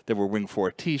 4. There were Wing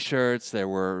 4 T-shirts. There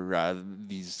were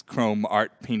these chrome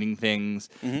art painting things,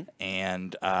 mm-hmm.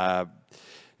 and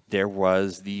there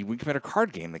was the Wing Commander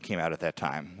card game that came out at that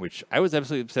time, which I was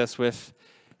absolutely obsessed with.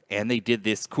 And they did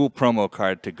this cool promo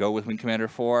card to go with Wing Commander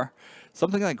 4.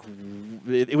 Something like,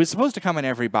 it was supposed to come in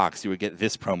every box. You would get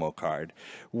this promo card.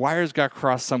 Wires got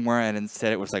crossed somewhere, and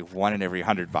instead it was like 1 in every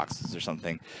 100 boxes or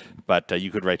something. But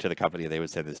you could write to the company, and they would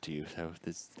send this to you. So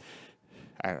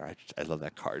I love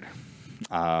that card.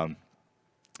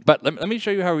 But let me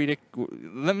show you how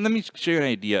let me show you an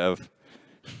idea of...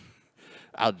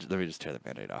 let me just tear the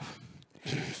Band-Aid off.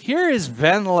 Here is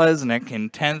Ben Lesnick in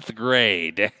 10th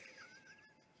grade.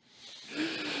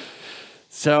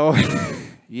 So,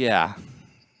 yeah.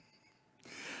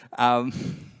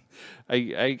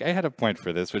 I had a point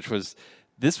for this, which was,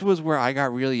 this was where I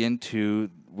got really into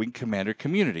Wing Commander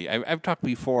community. I've talked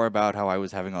before about how I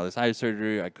was having all this eye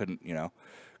surgery. I couldn't,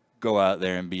 go out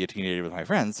there and be a teenager with my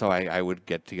friends. So I would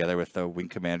get together with the Wing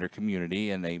Commander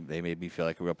community, and they made me feel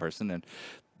like a real person. And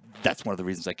that's one of the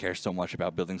reasons I care so much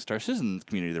about building Star Citizen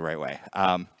community the right way.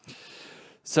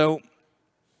 So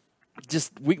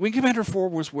just Wing Commander 4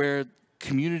 was where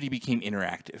community became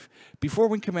interactive. Before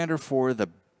Wing Commander 4,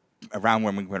 around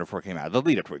when Wing Commander 4 came out, the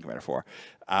lead up to Wing Commander 4,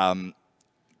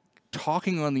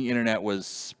 talking on the internet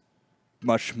was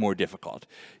much more difficult.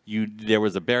 There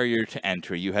was a barrier to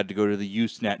entry. You had to go to the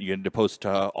Usenet. You had to post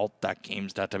to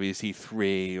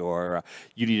alt.games.wc3, or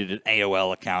you needed an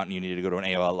AOL account and you needed to go to an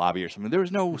AOL lobby or something. There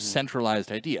was no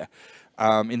centralized idea.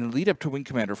 In the lead up to Wing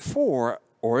Commander 4,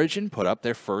 Origin put up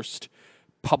their first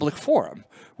public forum,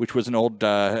 which was an old,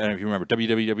 I don't know if you remember,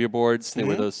 www boards. They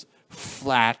were those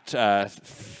flat,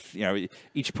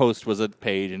 each post was a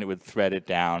page and it would thread it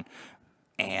down.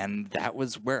 And that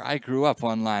was where I grew up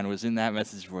online, was in that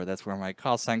message board. That's where my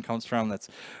call sign comes from. That's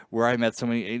where I met so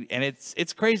many. And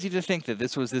it's crazy to think that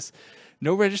this was this,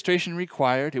 no registration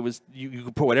required. It was, you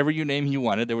could put whatever name you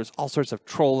wanted. There was all sorts of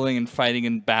trolling and fighting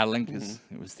and battling because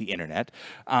it was the internet.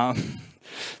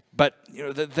 But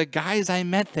the guys I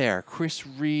met there, Chris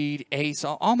Reed, Ace,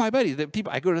 all my buddies, the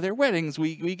people I go to their weddings,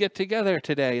 we get together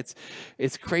today.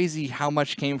 It's crazy how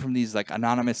much came from these like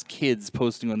anonymous kids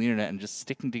posting on the internet and just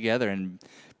sticking together and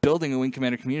building a Wing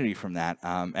Commander community from that.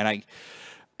 And I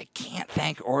can't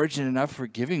thank Origin enough for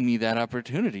giving me that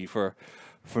opportunity, for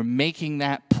making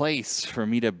that place for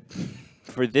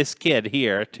this kid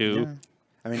here to. Yeah.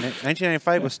 I mean,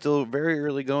 1995 was still very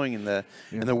early going in the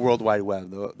World Wide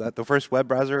Web. The first web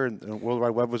browser in the World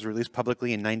Wide Web was released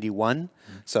publicly in '91.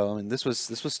 So I mean, this was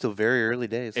still very early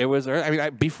days. It was. I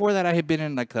mean, before that, I had been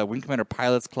in like the Wing Commander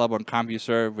Pilots Club on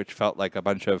CompuServe, which felt like a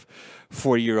bunch of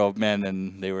 40-year-old men,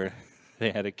 and they were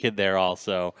they had a kid there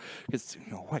also. Because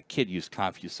what kid used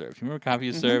CompuServe? You remember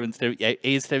CompuServe?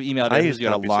 Instead of email addresses, you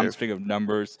had a long string of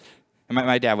numbers. And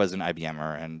my dad was an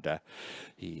IBMer, and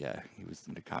he was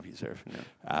into CompuServe.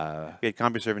 Yeah. We had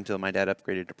CompuServe until my dad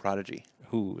upgraded to Prodigy.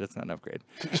 Ooh, that's not an upgrade.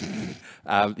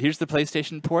 Here's the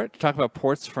PlayStation port. Talk about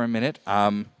ports for a minute.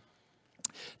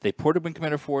 They ported Wing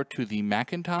Commander 4 to the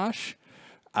Macintosh,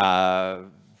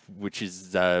 which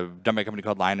is done by a company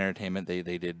called Lion Entertainment. They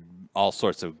did all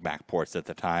sorts of Mac ports at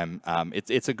the time.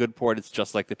 It's a good port. It's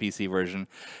just like the PC version.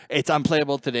 It's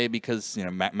unplayable today because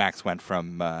Macs went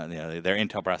from they're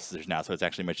Intel processors now, so it's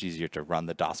actually much easier to run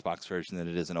the DOSBox version than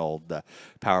it is an old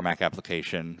Power Mac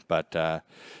application. But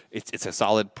it's a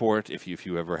solid port if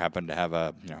you ever happen to have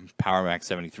a Power Mac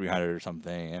 7300 or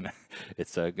something, and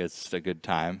it's a good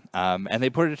time. And they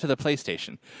ported it to the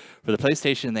PlayStation. For the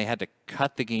PlayStation, they had to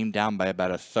cut the game down by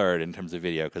about a third in terms of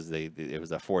video because it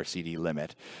was a 4 CD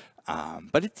limit.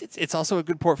 But it's also a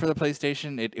good port for the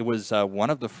PlayStation. It was one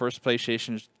of the first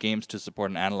PlayStation games to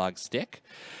support an analog stick.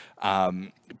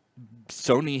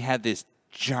 Sony had this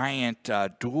giant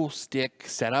dual stick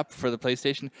setup for the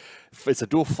PlayStation. It's a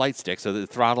dual flight stick, so the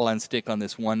throttle and stick on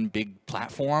this one big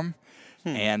platform.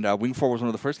 And Wing 4 was one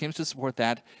of the first games to support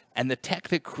that. And the tech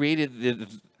that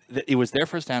created it was their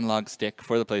first analog stick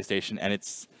for the PlayStation, and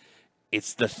it's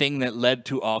the thing that led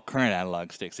to all current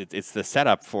analog sticks. It's the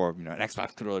setup for an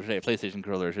Xbox controller today, a PlayStation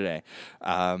controller today.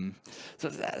 So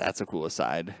that's a cool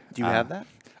aside. Do you have that?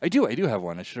 I do have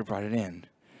one. I should have brought it in.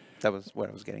 That was what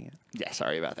I was getting at. Yeah,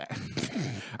 sorry about that.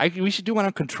 We should do one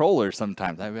on controllers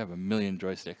sometimes. We have a million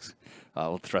joysticks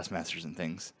with thrustmasters and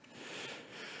things.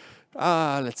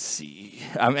 Let's see.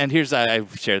 And here's,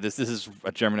 I've shared this. This is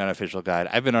a German unofficial guide.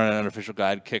 I've been on an unofficial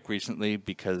guide kick recently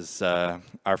because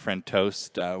our friend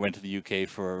Toast went to the UK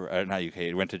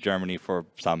went to Germany for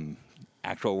some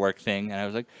actual work thing. And I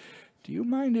was like, do you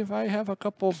mind if I have a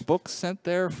couple books sent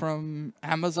there from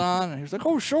Amazon? And he was like,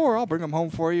 oh, sure, I'll bring them home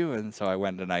for you. And so I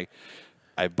went and I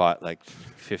bought like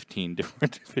 15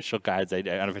 different unofficial guides I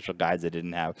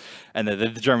didn't have. And the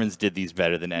Germans did these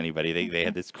better than anybody. They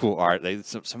had this cool art.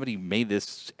 Somebody made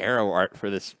this arrow art for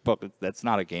this book. That's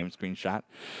not a game screenshot.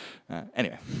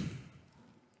 Anyway.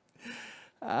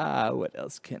 What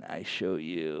else can I show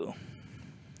you?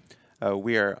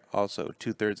 We are also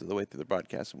 2/3 of the way through the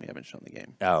broadcast, and we haven't shown the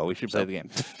game. Oh, we should play the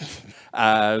game.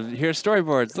 Here's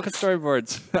storyboards. Look at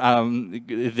storyboards.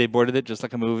 They boarded it just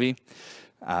like a movie.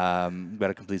 Got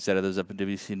a complete set of those up in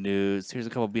WC News. Here's a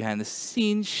couple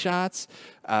behind-the-scenes shots.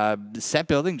 Set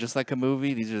building, just like a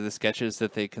movie. These are the sketches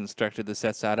that they constructed the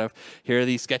sets out of. Here are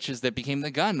the sketches that became the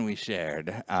gun we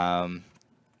shared.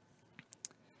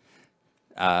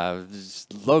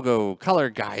 Logo, color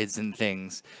guides, and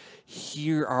things.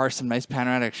 Here are some nice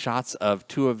panoramic shots of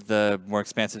two of the more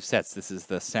expansive sets. This is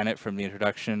the Senate from the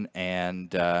introduction, and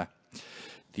this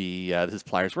is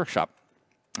Pliers Workshop.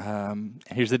 And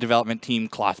here's the development team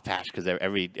cloth patch, because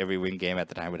every Wing game at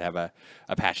the time would have a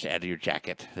patch to add to your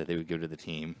jacket that they would give to the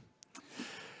team.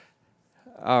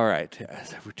 All right,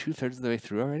 so we're 2/3 of the way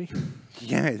through already.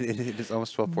 Yeah, it is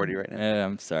almost 12:40 right now.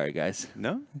 I'm sorry, guys.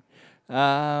 No.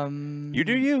 You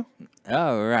do you.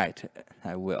 All right,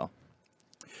 I will.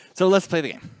 So let's play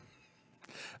the game.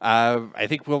 I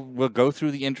think we'll go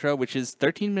through the intro, which is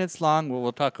 13 minutes long.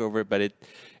 We'll talk over it, but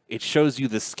it shows you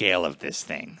the scale of this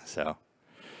thing. So.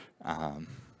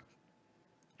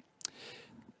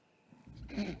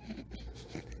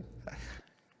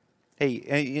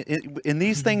 Hey, in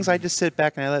these things, I just sit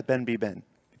back and I let Ben be Ben.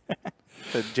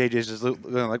 So JJ's just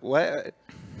looking like, what?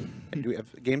 Do we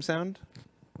have game sound?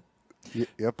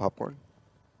 Yeah, popcorn.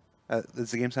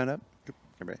 Is the game sound up?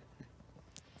 Everybody.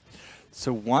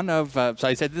 So so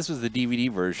I said this was the DVD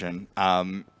version.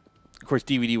 Of course,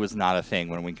 DVD was not a thing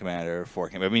when Wing Commander 4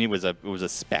 came. I mean, it was a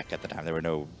spec at the time. There were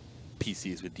no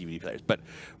PCs with DVD players. But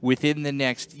within the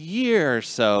next year or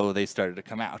so, they started to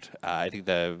come out. I think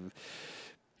the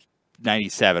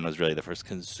 97 was really the first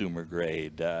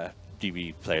consumer-grade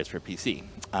DVD players for PC.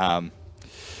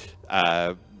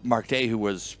 Mark Day, who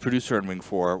was producer on Wing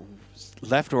 4,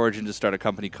 left Origin to start a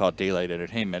company called Daylight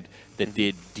Entertainment that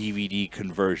did DVD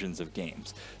conversions of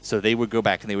games. So they would go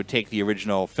back and they would take the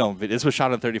original film. This was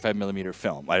shot on 35mm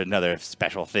film. Another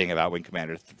special thing about Wing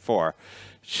Commander 4,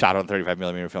 shot on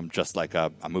 35mm film, just like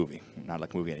a movie. Not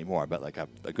like a movie anymore, but like a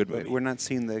good movie. We're not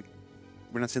seeing the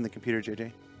computer,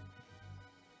 JJ.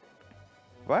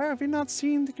 Why have you not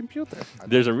seen the computer?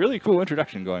 There's a really cool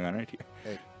introduction going on right here.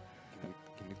 Hey,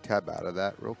 can you tab out of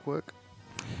that real quick?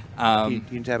 You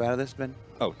can tab out of this, Ben?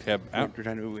 Oh, tab out?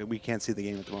 We can't see the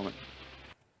game at the moment.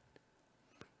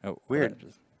 Oh, weird.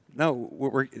 No,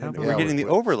 we're getting the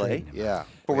overlay. Yeah,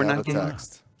 but we're not the getting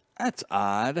text. That's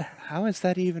odd. How is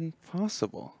that even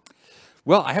possible?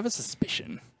 Well, I have a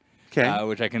suspicion, Okay.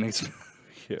 which I can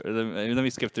Here, let me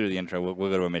skip through the intro. We'll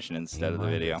go to a mission instead of the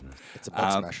video. It's a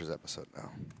Bug Smashers episode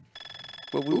now.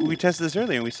 Well, we tested this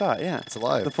earlier and we saw it, yeah. It's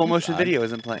alive. The full motion Odd. video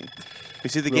isn't playing. We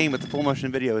see the game, but the full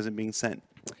motion video isn't being sent.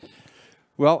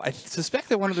 Well, I suspect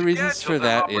that one of the reasons for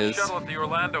that is... shuttle at the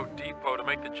Orlando depot to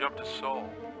make the jump to Seoul.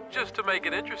 Just to make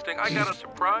it interesting, I got a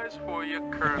surprise for you,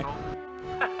 Colonel.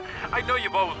 I know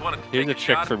you've always wanted to Here's take a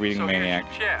trick shot for at me, reading so here's Maniac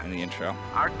your chance. in the intro.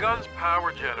 Our gun's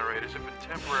power generators have been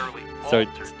temporarily So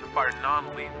altered to fire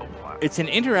non-lethal blasts. It's an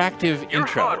interactive Your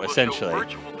intro, HUD will do essentially.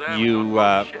 virtual damage You,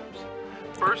 on both ships.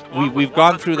 First one we've with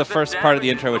gone through the 100% first part of the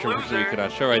damage intro, is which the unfortunately we loser, could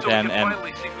not show right so we then, can and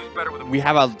finally see who's better with a we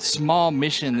have a small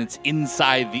mission that's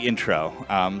inside the intro,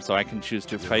 so I can choose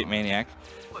to fight Maniac.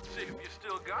 Let's see if you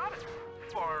still got it,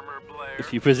 Farmer Blair.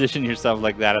 If you position yourself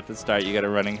like that at the start, you get a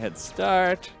running head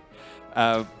start.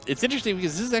 It's interesting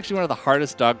because this is actually one of the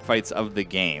hardest dogfights of the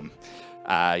game.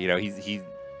 You know, he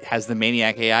has the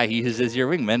Maniac AI. He uses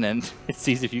your wingman, and it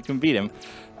sees if you can beat him.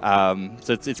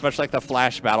 So it's much like the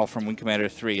Flash battle from Wing Commander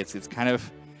 3. It's kind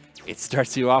of, it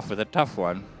starts you off with a tough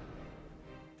one.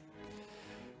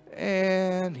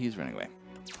 And he's running away.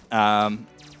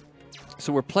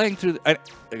 So we're playing through. I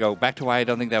go back to why I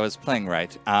don't think that was playing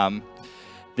right.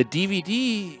 The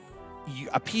DVD,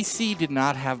 a PC did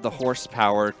not have the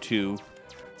horsepower to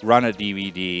run a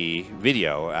DVD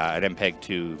video, an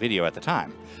MPEG-2 video at the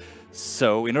time.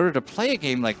 So in order to play a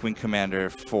game like Wing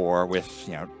Commander 4 with,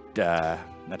 you know,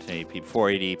 not 1080p,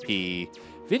 480p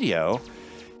video,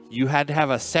 you had to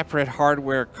have a separate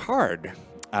hardware card,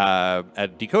 a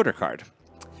decoder card.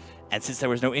 And since there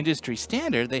was no industry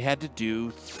standard, they had to do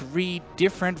 3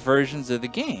 different versions of the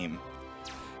game.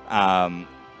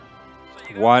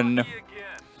 One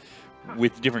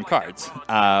with different cards.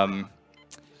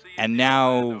 And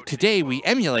now, today, we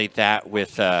emulate that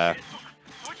with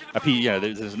you know,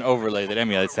 there's an overlay that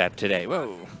emulates that today.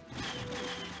 Whoa.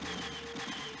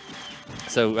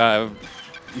 So,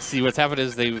 you see what's happened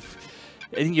is they've...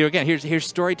 And, you know, again, here's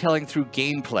storytelling through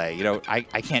gameplay. You know, I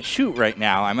can't shoot right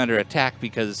now. I'm under attack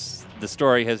because the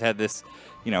story has had this,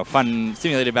 you know, fun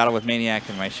simulated battle with Maniac,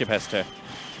 and my ship has to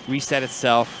reset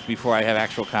itself before I have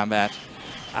actual combat.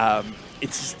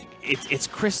 It's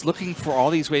Chris looking for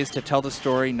all these ways to tell the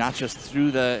story, not just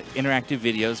through the interactive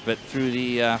videos, but through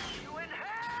the...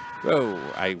 Whoa,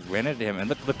 I ran into him, and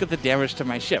look at the damage to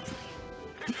my ship.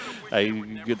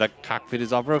 The cockpit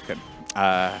is all broken.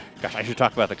 Gosh, I should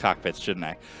talk about the cockpits, shouldn't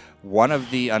I? One of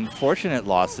the unfortunate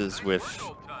losses with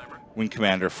Wing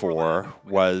Commander 4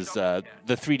 was the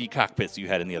 3D cockpits you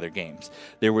had in the other games.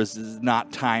 There was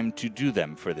not time to do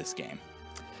them for this game.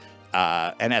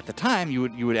 And at the time, you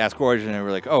would ask Origin, and they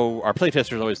were like, oh, our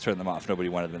playtesters always turn them off. Nobody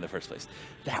wanted them in the first place.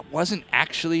 That wasn't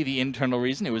actually the internal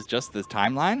reason. It was just the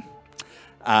timeline.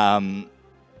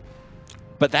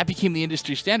 But that became the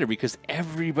industry standard because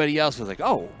everybody else was like,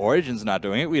 oh, Origin's not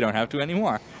doing it. We don't have to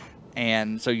anymore.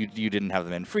 And so you didn't have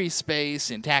them in free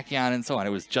space, in Tachyon, and so on. It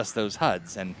was just those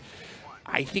HUDs. And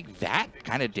I think that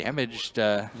kind of damaged...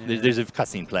 There's a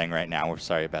cutscene playing right now. We're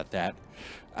sorry about that.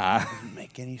 Doesn't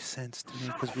make any sense to me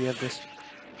because we have this...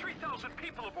 3,000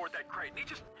 people aboard that crate. They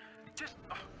just...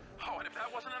 Oh, and if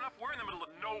that wasn't enough, we're in the middle of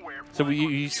nowhere. So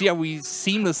you see how we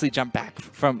seamlessly jump back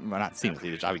from, well, not seamlessly,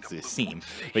 there's obviously a seam,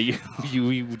 but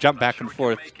you jump back and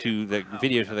forth to the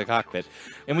video to the cockpit.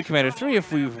 In Wing Commander 3,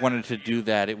 if we wanted to do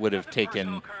that, it would have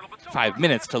taken 5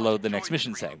 minutes to load the next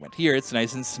mission segment. Here, it's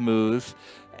nice and smooth,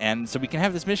 and so we can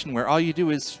have this mission where all you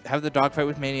do is have the dogfight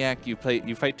with Maniac, you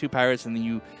fight 2 pirates, and then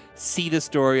you see the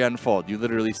story unfold. You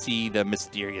literally see the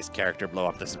mysterious character blow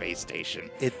up the space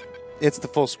station. It's the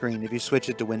full screen. If you switch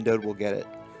it to windowed, we'll get it.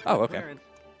 Oh, okay.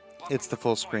 It's the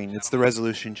full screen. It's the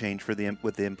resolution change for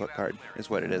with the input card is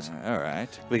what it is. All right.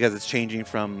 Because it's changing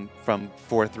from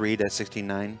 4:3 to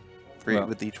 16:9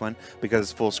 with each one. Because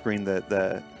it's full screen,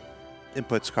 the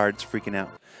inputs card's freaking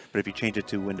out. But if you change it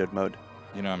to windowed mode,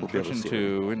 You know, I'm we'll be able to switching see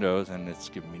to Windows, and it's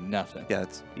giving me nothing. yeah,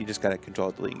 you just gotta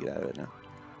Control Delete and get out of it now.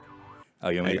 Oh,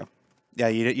 you want me There you go.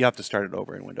 Yeah, you have to start it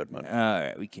over in windowed mode. All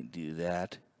right, we can do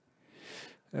that.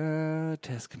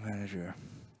 Task manager.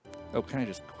 Oh, can I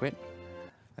just quit?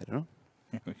 I don't know.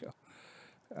 Here we go.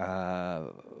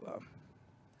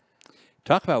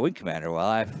 Talk about Wing Commander while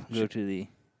I go to the...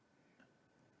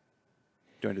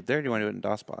 Do you want to do it there or do you want to do it in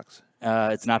DOSBox?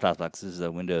 It's not DOSBox. This is a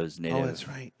Windows native. Oh, that's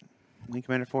right. Wing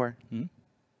Commander 4. Hmm?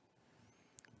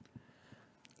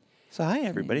 So hi,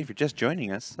 everybody. If you're just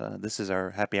joining us, this is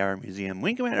our Happy Hour Museum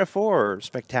Wing Commander 4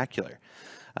 Spectacular.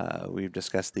 We've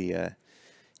discussed the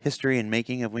history and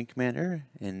making of Wing Commander,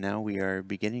 and now we are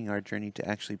beginning our journey to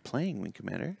actually playing Wing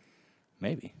Commander.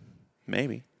 Maybe.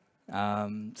 Maybe.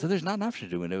 So there's not an option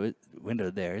to do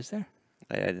window there, is there?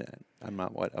 I'm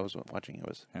not what I was watching. It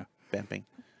was Yeah. vamping.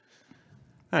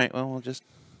 All right. Well,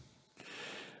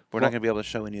 we're not going to be able to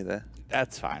show any of the.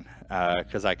 That's fine,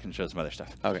 because I can show some other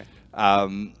stuff. Okay.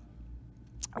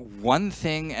 One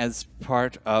thing as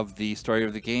part of the story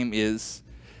of the game is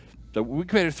the Wing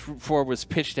Commander 4 was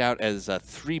pitched out as a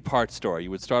 3-part story.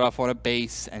 You would start off on a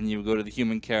base, and you would go to the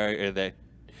human carrier, the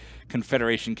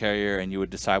Confederation carrier, and you would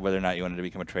decide whether or not you wanted to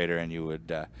become a traitor, and you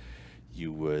would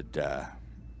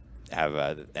have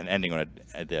an ending on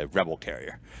the Rebel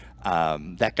carrier.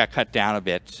 That got cut down a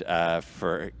bit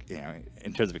for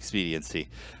in terms of expediency.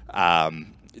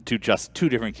 To just 2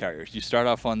 different carriers. You start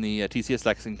off on the TCS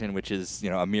Lexington, which is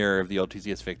a mirror of the old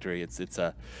TCS Victory. It's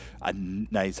a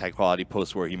nice, high-quality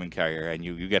post-war human carrier, and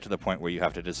you get to the point where you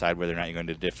have to decide whether or not you're going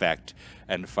to defect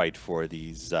and fight for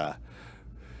these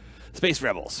space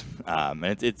rebels.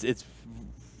 And it's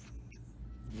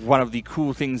one of the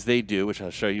cool things they do, which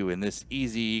I'll show you in this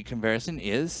easy comparison,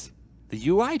 is the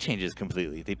UI changes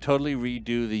completely. They totally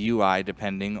redo the UI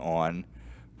depending on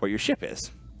what your ship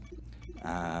is.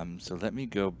 So let me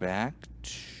go back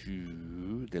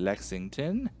to the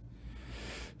Lexington,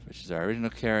 which is our original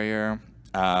carrier.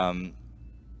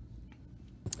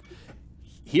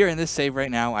 Here in this save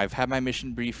right now, I've had my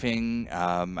mission briefing,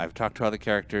 I've talked to all the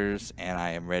characters, and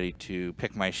I am ready to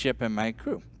pick my ship and my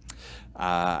crew.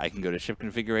 I can go to ship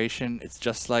configuration. It's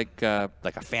just like a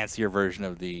fancier version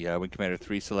of the Wing Commander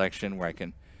 3 selection, where I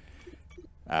can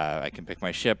pick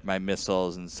my ship, my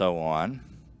missiles, and so on.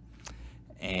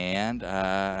 And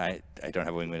I don't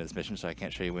have a wingman in this mission, so I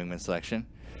can't show you wingman selection.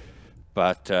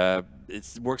 But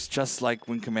it works just like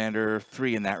Wing Commander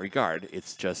 3 in that regard.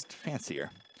 It's just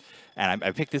fancier. And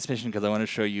I picked this mission because I want to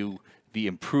show you the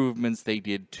improvements they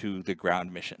did to the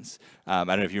ground missions. I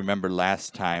don't know if you remember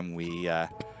last time we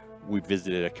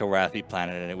visited a Kilrathi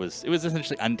planet, and it was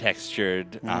essentially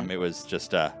untextured. It was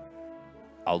just a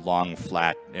long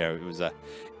flat.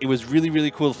 It was really,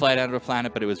 really cool to fly down to a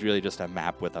planet, but it was really just a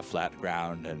map with a flat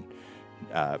ground and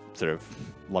sort of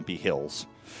lumpy hills.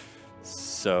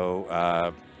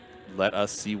 So let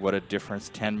us see what a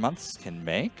difference 10 months can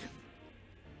make.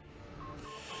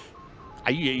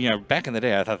 Back in the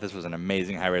day, I thought this was an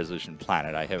amazing high-resolution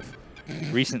planet. I have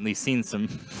recently seen some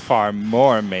far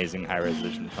more amazing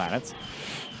high-resolution planets.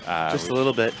 Just a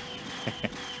little bit.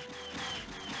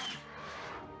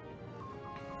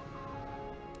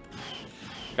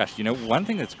 Gosh, one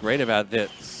thing that's great about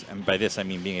this, and by this I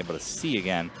mean being able to see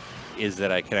again, is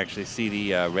that I can actually see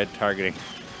the red targeting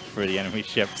for the enemy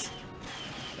ships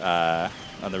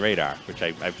on the radar, which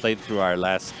I played through our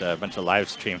last bunch of live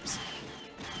streams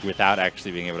without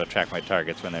actually being able to track my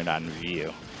targets when they're not in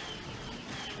view.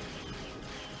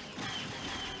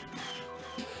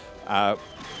 Oh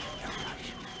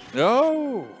gosh.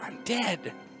 No, I'm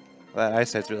dead. That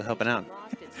eyesight's really helping out.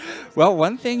 Well,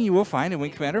 one thing you will find in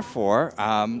Wing Commander 4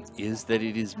 is that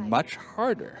it is much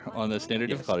harder on the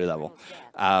standard difficulty level.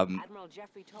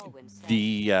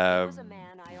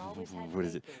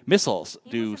 Missiles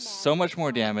do so much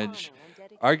more damage,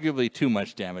 arguably too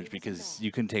much damage, because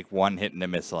you can take one hit in a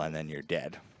missile and then you're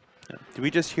dead. Did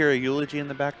we just hear a eulogy in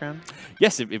the background?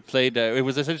 Yes, it played. It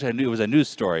was essentially it was a news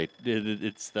story.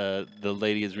 It's the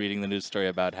lady is reading the news story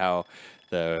about how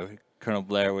the Colonel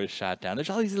Blair was shot down. There's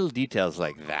all these little details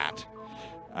like that.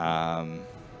 I'm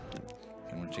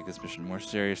going to take this mission more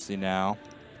seriously now,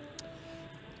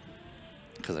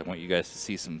 because I want you guys to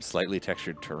see some slightly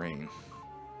textured terrain.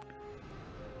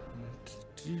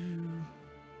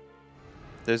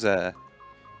 There's a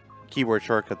keyboard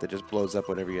shortcut that just blows up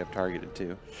whatever you have targeted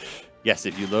to. Yes,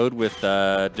 if you load with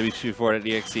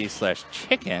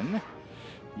w24.exe/chicken,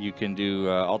 you can do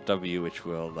Alt-W, which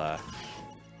will...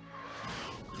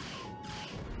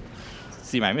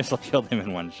 See, my missile killed him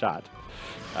in one shot.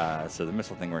 So the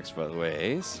missile thing works both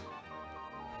ways.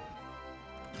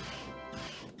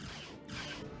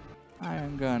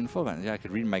 Iron gun, full gun. Yeah, I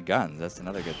could read my guns. That's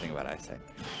another good thing about eyesight.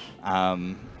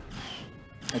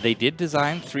 They did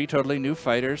design 3 totally new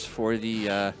fighters for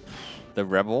the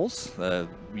Rebels, the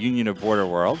Union of Border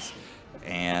Worlds,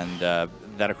 and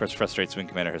that, of course, frustrates Wing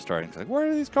Commander historians. Like, where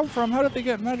do these come from? How did they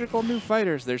get magical new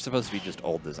fighters? They're supposed to be just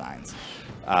old designs.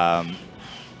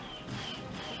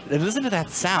 And listen to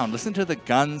that sound. Listen to the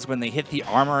guns when they hit the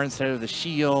armor instead of the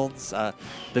shields.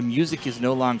 The music is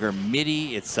no longer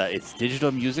MIDI. It's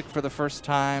digital music for the first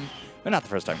time. Well, not the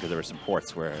first time, because there were some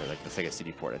ports where, like the Sega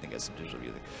CD port, I think has some digital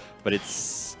music. But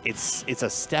it's a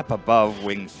step above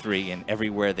Wing 3, and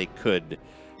everywhere they could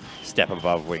step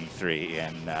above Wing 3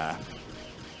 in that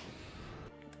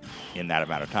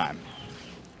amount of time.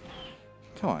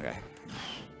 Come on, guy.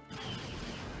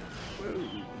 Woo.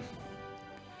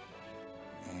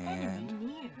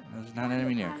 There's not an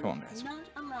enemy near. Come on, guys.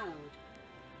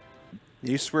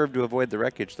 You swerved to avoid the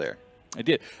wreckage there. I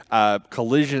did.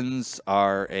 Collisions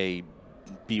are a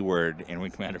B word in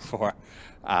Wing Commander 4.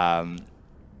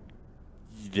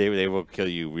 They will kill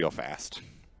you real fast.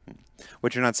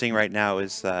 What you're not seeing right now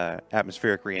is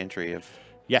atmospheric re-entry of...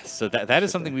 Yes, so that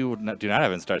is something we do not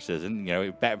have in Star Citizen. You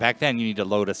know, back then you need to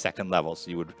load a second level. So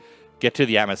you would get to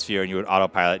the atmosphere and you would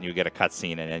autopilot and you would get a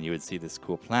cutscene and then you would see this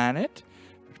cool planet.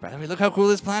 By the way, look how cool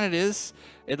this planet is.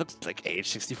 It looks like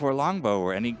AH-64 Longbow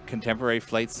or any contemporary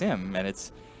flight sim, and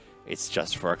it's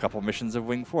just for a couple missions of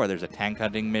Wing 4. There's a tank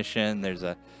hunting mission.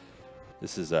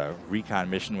 This is a recon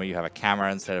mission where you have a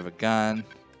camera instead of a gun.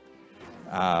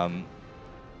 And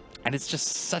it's just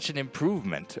such an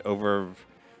improvement over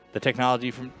the technology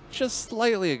from just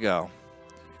slightly ago.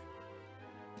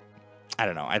 I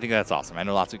don't know. I think that's awesome. I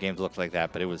know lots of games look like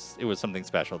that, but it was something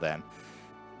special then.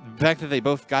 The fact that they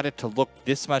both got it to look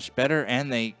this much better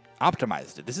and they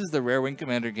optimized it. This is the rare Wing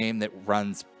Commander game that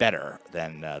runs better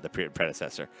than the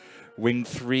predecessor. Wing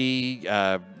 3,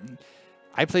 I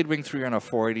played Wing 3 on a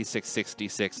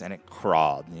 486-66 and it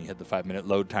crawled. And you had the 5-minute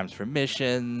load times for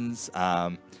missions.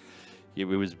 But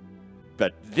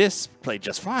this played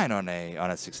just fine on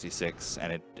a 66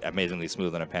 and it amazingly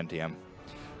smooth on a Pentium.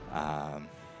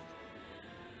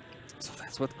 So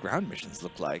that's what ground missions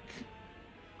look like.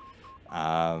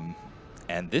 And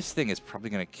this thing is probably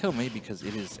going to kill me because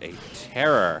it is a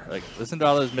terror. Like, listen to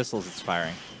all those missiles it's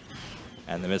firing.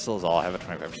 And the missiles all have a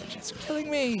 25% chance of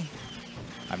killing me.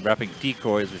 I'm dropping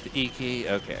decoys with the E key.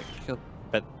 Okay, I killed.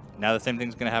 But now the same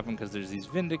thing's going to happen because there's these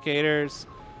Vindicators,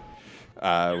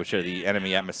 which are the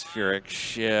enemy atmospheric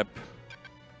ship.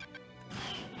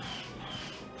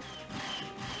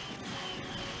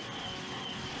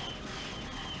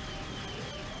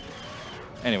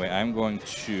 Anyway, I'm going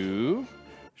to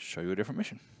show you a different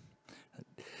mission.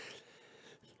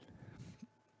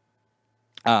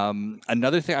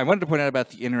 Another thing I wanted to point out about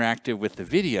the interactive with the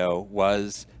video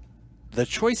was the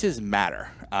choices matter.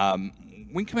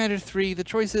 Wing Commander 3, the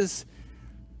choices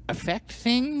affect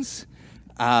things.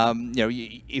 You know,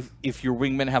 if your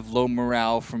wingmen have low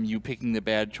morale from you picking the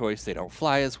bad choice, they don't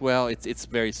fly as well. It's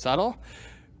very subtle.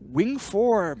 Wing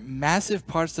 4, massive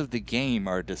parts of the game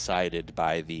are decided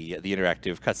by the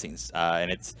interactive cutscenes,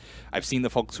 and I've seen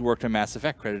the folks who worked on Mass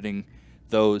Effect crediting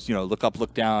those, you know, look up,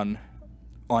 look down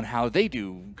on how they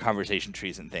do conversation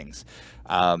trees and things.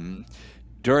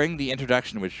 During the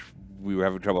introduction, which we were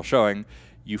having trouble showing,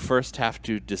 you first have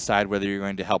to decide whether you're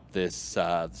going to help this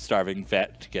starving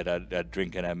vet to get a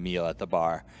drink and a meal at the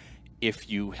bar. If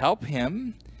you help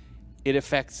him, it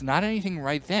affects not anything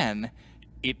right then.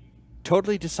 It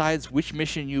totally decides which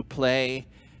mission you play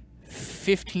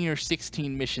 15 or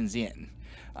 16 missions in.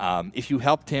 If you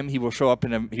helped him, he will show up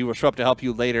to help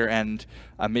you later, and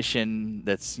a mission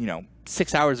that's, you know,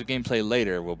 6 hours of gameplay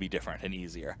later will be different and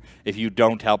easier. If you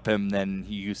don't help him, then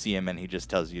you see him and he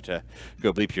just tells you to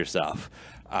go bleep yourself.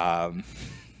 And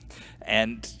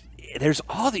there's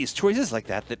all these choices like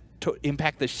that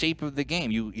impact the shape of the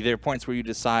game. There are points where you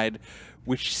decide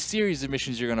which series of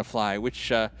missions you're going to fly,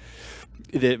 which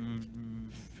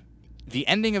the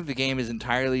ending of the game is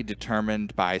entirely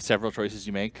determined by several choices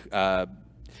you make.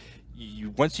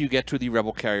 Once you get to the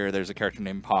Rebel carrier, there's a character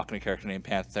named Hawk and a character named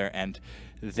Panther, and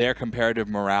their comparative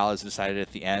morale is decided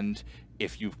at the end.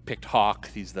 If you picked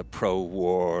Hawk, he's the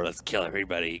pro-war, let's kill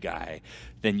everybody guy.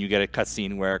 Then you get a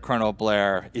cutscene where Colonel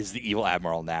Blair is the evil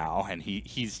admiral now, and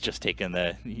he's just taken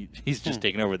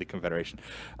taken over the Confederation.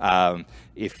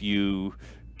 If you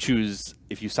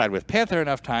side with Panther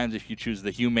enough times, if you choose the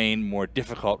humane, more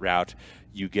difficult route,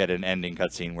 you get an ending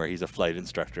cutscene where he's a flight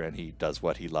instructor and he does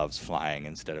what he loves, flying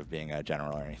instead of being a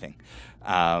general or anything.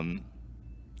 And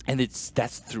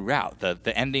that's throughout.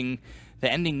 The ending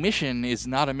mission is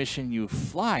not a mission you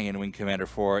fly in Wing Commander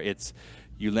 4. It's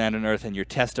you land on Earth and you're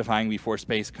testifying before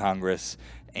Space Congress,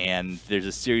 and there's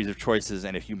a series of choices,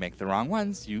 and if you make the wrong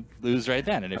ones, you lose right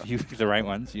then, and if you make the right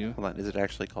ones, you... Hold on, is it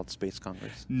actually called Space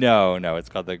Congress? No, it's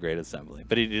called the Great Assembly,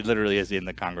 but it literally is in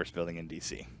the Congress building in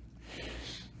D.C.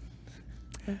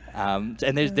 And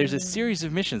there's a series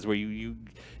of missions where you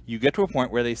get to a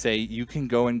point where they say you can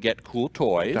go and get cool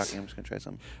toys. I'm just going to try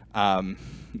some.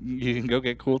 You can go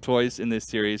get cool toys in this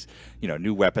series, you know,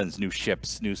 new weapons, new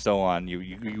ships, new so on.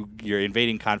 You're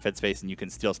invading Confed space and you can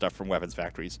steal stuff from weapons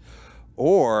factories.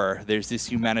 Or there's this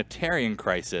humanitarian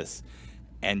crisis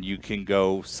and you can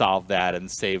go solve that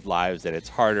and save lives, and it's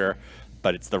harder,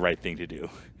 but it's the right thing to do.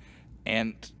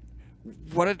 And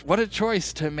what a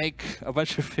choice to make a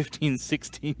bunch of 15,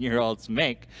 16-year-olds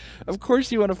make. Of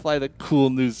course you want to fly the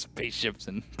cool new spaceships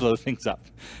and blow things up.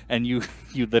 And you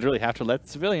literally have to let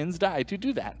civilians die to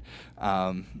do that.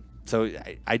 So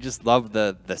I just love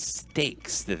the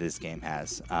stakes that this game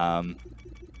has.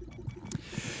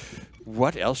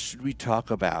 What else should we talk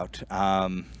about?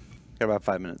 Got about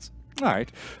 5 minutes. All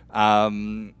right.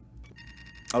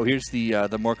 Oh, here's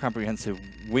the more comprehensive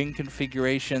wing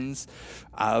configurations.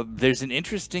 There's an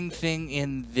interesting thing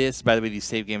in this. By the way, these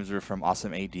save games were from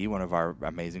Awesome AD, one of our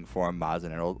amazing forum mods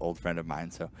and an old friend of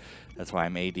mine, so that's why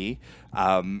I'm AD.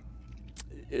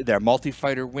 There are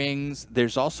multi-fighter wings.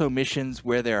 There's also missions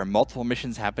where there are multiple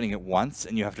missions happening at once,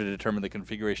 and you have to determine the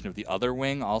configuration of the other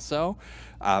wing also.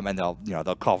 And they'll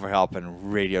call for help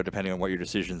and radio depending on what your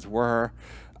decisions were.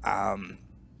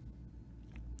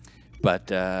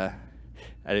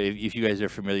 If you guys are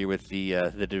familiar with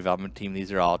the development team,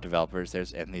 these are all developers.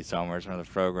 There's Anthony Somers, one of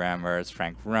the programmers,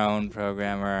 Frank Roan,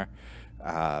 programmer,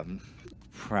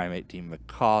 Primate Dean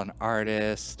McCall, an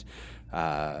artist.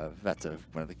 That's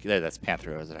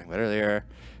Panther, as I talked about earlier.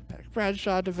 Patrick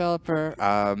Bradshaw, developer.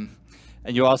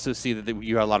 And you'll also see that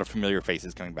you have a lot of familiar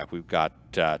faces coming back. We've got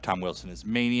Tom Wilson as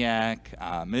Maniac.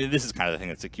 This is kind of the thing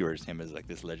that secures him as like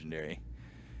this legendary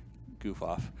goof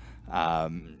off.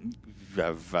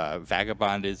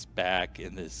 Vagabond is back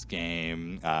in this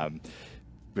game.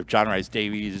 John Rice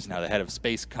Davies is now the head of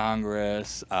Space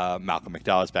Congress. Malcolm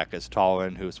McDowell is back as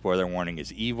Tolwyn, who, spoiler warning,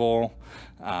 is evil.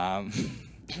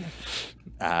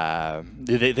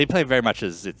 They play very much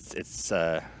as it's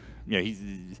kind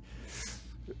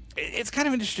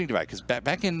of interesting to write because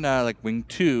back in like Wing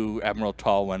 2, Admiral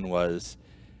Tolwyn was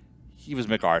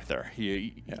MacArthur.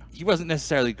 He wasn't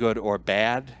necessarily good or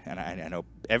bad, and I know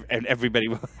everybody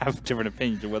will have different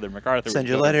opinions of whether MacArthur Send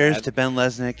your letters to Ben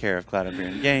Lesnick, care of Cloud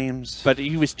Imperium Games. But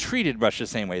he was treated much the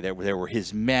same way. There were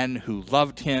his men who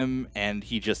loved him, and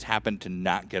he just happened to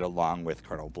not get along with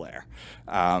Colonel Blair.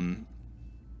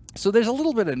 So there's a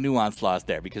little bit of nuance lost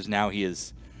there because now he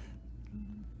is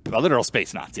a literal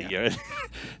space Nazi. Yeah.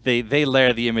 They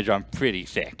layer the image on pretty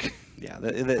thick. Yeah,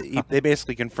 they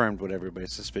basically confirmed what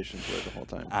everybody's suspicions were the whole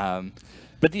time.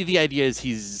 But the idea is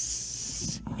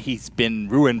he's been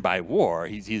ruined by war.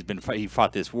 He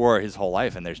fought this war his whole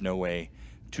life, and there's no way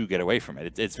to get away from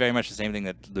it. It's very much the same thing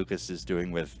that Lucas is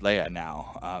doing with Leia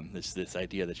now. This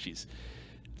idea that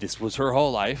this was her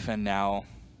whole life, and now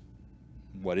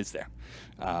what is there?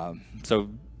 So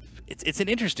it's an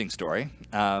interesting story.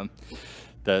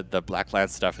 The Black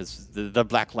Lance stuff is the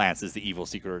Black Lance is the evil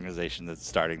secret organization that's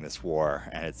starting this war,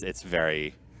 and it's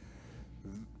very,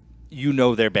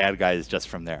 they're bad guys just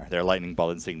from their lightning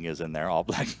bolt insignias and their all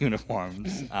black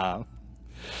uniforms.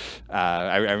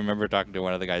 I remember talking to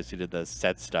one of the guys who did the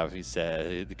set stuff. He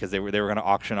said because they were going to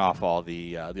auction off all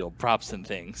the old props and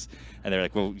things, and they're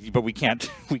like, well, but we can't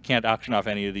auction off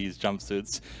any of these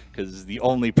jumpsuits because the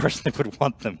only person that would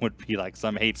want them would be like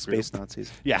some hate group. Space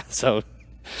Nazis. Yeah, so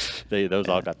those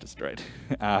all got destroyed.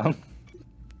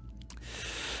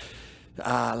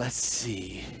 Let's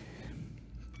see.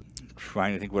 I'm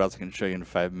trying to think what else I can show you in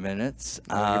 5 minutes.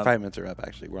 Your 5 minutes are up.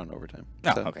 Actually, we're on overtime.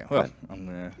 Oh, so, okay. Well, I'm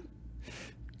gonna.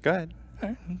 Go ahead. All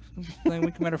right. Playing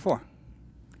Wing Commander 4.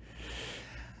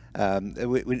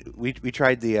 We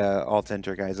tried the alt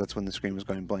enter, guys. That's when the screen was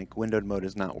going blank. Windowed mode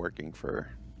is not working for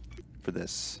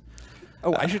this.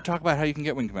 Oh, I should talk about how you can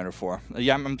get Wing Commander 4.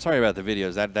 Yeah, I'm sorry about the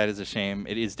videos. That is a shame.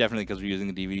 It is definitely because we're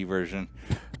using the DVD version.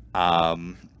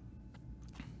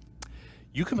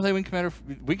 You can play Wing Commander.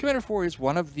 Wing Commander 4 is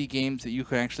one of the games that you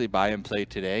can actually buy and play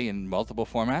today in multiple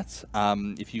formats.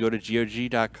 If you go to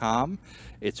GOG.com,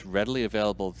 it's readily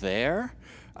available there.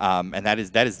 And that is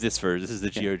this version. This is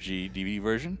the GOG DVD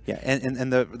version. Yeah,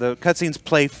 and the cutscenes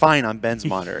play fine on Ben's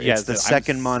monitor. Yeah, it's the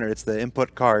second monitor. It's the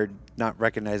input card not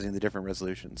recognizing the different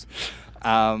resolutions.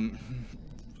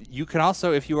 You can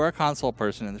also, if you are a console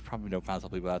person, and there's probably no console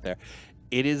people out there,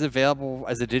 it is available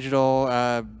as a digital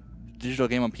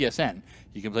game on PSN.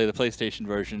 You can play the PlayStation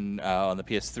version on the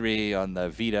PS3, on the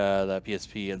Vita, the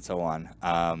PSP, and so on.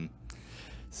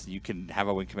 So you can have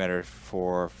a Wing Commander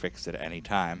 4 fixed at any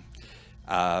time.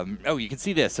 Oh, you can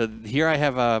see this. So here I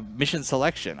have a mission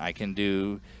selection. I can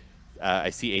do.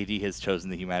 I see AD has chosen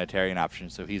the humanitarian option,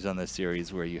 so he's on this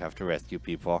series where you have to rescue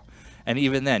people. And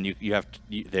even then, you have to.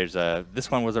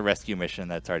 This one was a rescue mission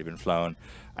that's already been flown.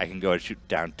 I can go and shoot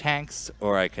down tanks,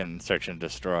 or I can search and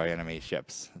destroy enemy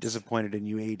ships. Disappointed in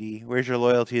you, AD. Where's your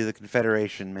loyalty to the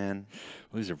Confederation, man?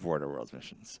 Well, these are Border Worlds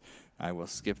missions. I will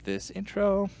skip this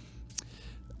intro,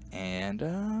 and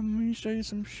let me show you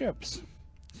some ships.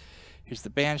 Here's the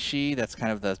Banshee. That's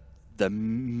kind of the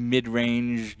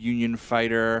mid-range Union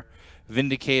fighter.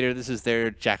 Vindicator. This is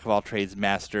their jack of all trades,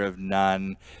 master of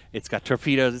none. It's got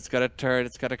torpedoes. It's got a turret.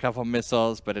 It's got a couple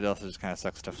missiles, but it also just kind of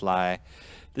sucks to fly.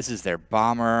 This is their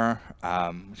bomber.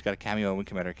 It's got a cameo in Wing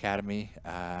Commander Academy.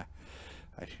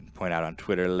 I can point out on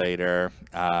Twitter later.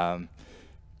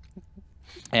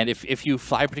 And if you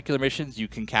fly particular missions, you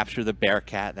can capture the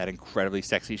Bearcat, that incredibly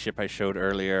sexy ship I showed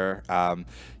earlier.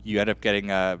 You end up getting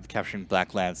capturing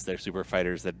Black Lance, their super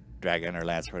fighters, the Dragon or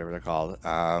Lance or whatever they're called.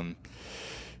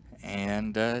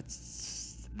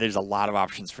 There's a lot of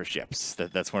options for ships.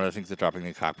 That's one of the things that dropping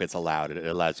the cockpit's allowed. It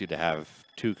allows you to have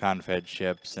 2 Confed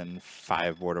ships and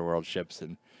 5 Border World ships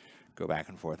and go back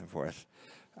and forth and forth.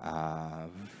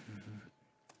 I'll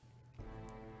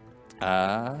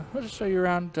just show you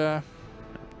around.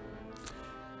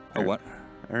 What?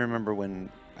 I remember when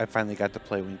I finally got to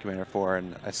play Wing Commander 4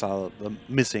 and I saw the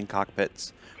missing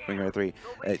cockpits, Wing Commander 3.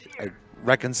 I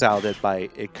reconciled it by,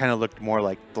 it kind of looked more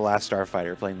like The Last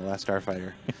Starfighter, playing The Last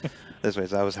Starfighter. This way,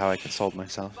 so that was how I consoled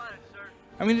myself.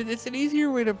 I mean, it's an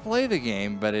easier way to play the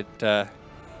game, but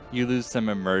you lose some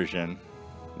immersion.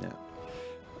 Yeah.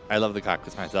 I love the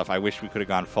cockpits myself. I wish we could have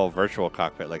gone full virtual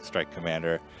cockpit like Strike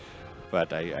Commander,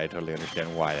 but I totally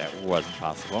understand why that wasn't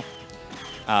possible.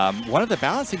 One of the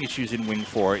balancing issues in Wing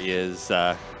 4 is,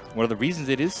 one of the reasons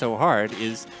it is so hard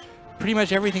is pretty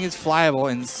much everything is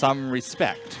flyable in some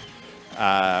respect.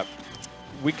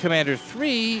 Wing Commander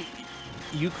 3,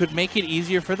 you could make it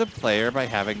easier for the player by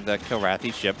having the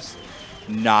Kilrathi ships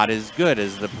not as good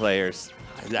as the players.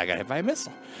 I got hit by a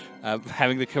missile.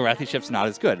 Having the Kilrathi ships not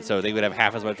as good, so they would have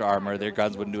half as much armor, their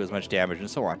guns wouldn't do as much damage, and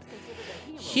so on.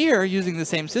 Here, using the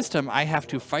same system, I have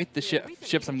to fight the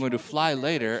ships I'm going to fly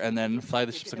later, and then fly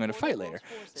the ships I'm going to fight later.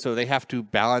 So they have to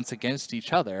balance against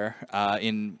each other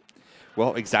in,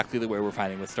 well, exactly the way we're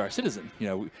finding with Star Citizen. You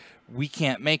know, we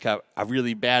can't make a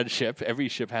really bad ship. Every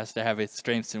ship has to have its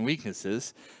strengths and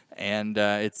weaknesses, and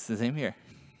it's the same here.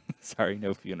 Sorry,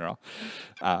 no funeral.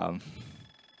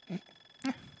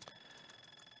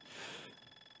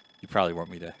 You probably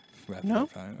want me to wrap it up.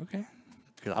 Okay.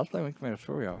 Because I'll play Wing Commander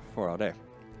 4 all day.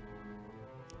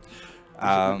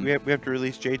 We have to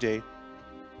release JJ.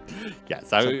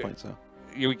 Yes, at some point, so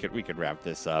yeah, we could wrap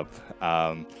this up,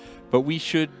 but we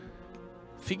should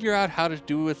figure out how to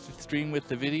do with the stream with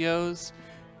the videos,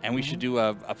 and we should do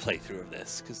a playthrough of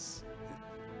this because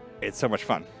it's so much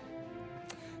fun.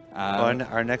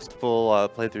 Our next full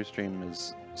playthrough stream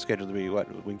is scheduled to be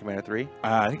what? Wing Commander 3?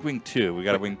 I think Wing 2. We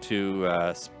got a Wing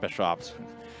 2 Special Ops.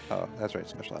 Oh, that's right,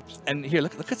 Special Ops. And here,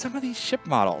 look at some of these ship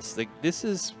models. Like, this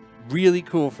is really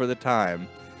cool for the time.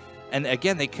 And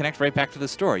again, they connect right back to the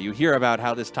story. You hear about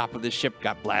how this top of this ship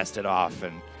got blasted off,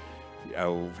 and you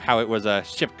know, how it was a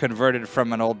ship converted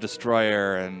from an old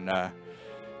destroyer, and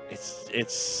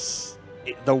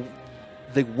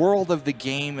the world of the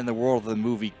game and the world of the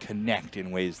movie connect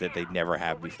in ways that they never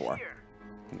have before.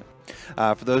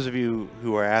 For those of you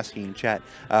who are asking in chat,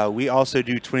 we also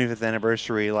do 25th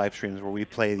anniversary live streams where we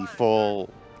play the full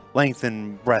length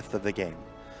and breadth of the game.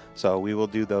 So we will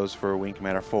do those for Wing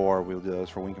Commander 4. We'll do those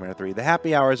for Wing Commander 3. The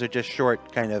happy hours are just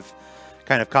short, kind of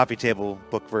coffee table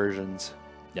book versions.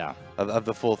 Yeah. Of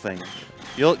the full thing.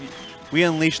 We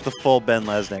unleash the full Ben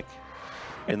Lesnick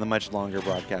in the much longer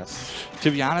broadcasts.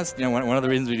 To be honest, you know, one of the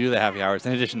reasons we do the happy hours,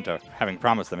 in addition to having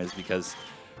promised them, is because,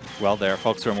 well, there are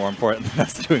folks who are more important than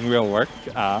us doing real work.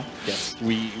 Yes.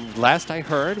 Last I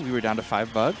heard, we were down to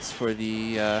 5 bugs for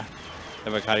the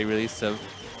Huckaby release of.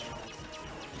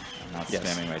 I'm not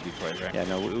spamming my decoys, right? Yeah,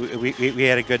 no, we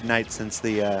had a good night since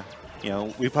the,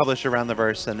 we published around the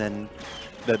verse, and then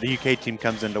the UK team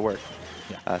comes into work.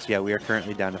 Yeah. So yeah, we are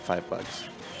currently down to 5 bugs.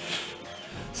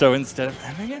 So instead of,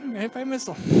 and again, hit by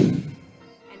missile. And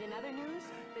in other news,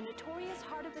 the notorious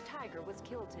Heart of the Tiger was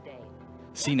killed today.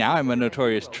 See, now I'm a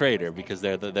notorious traitor because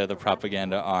they're the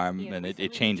propaganda arm, and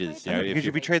it changes. You know, Because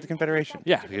you betrayed the Confederation.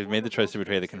 Yeah, you made the choice to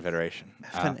betray the Confederation.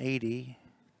 F-80.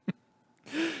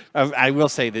 I will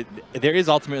say that there is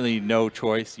ultimately no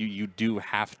choice. You do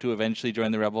have to eventually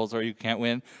join the rebels, or you can't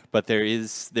win. But there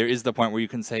is the point where you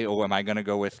can say, "Oh, am I going to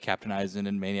go with Captain Eisen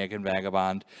and Maniac and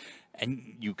Vagabond?"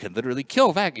 And you can literally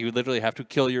kill You literally have to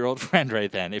kill your old friend right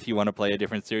then if you want to play a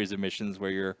different series of missions where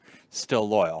you're still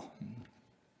loyal.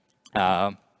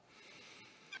 So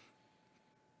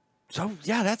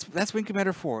yeah, that's Wing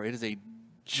Commander 4. It is a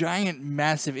giant,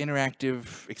 massive,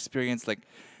 interactive experience like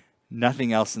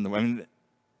nothing else in the world. I mean,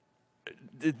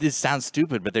 this sounds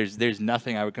stupid, but there's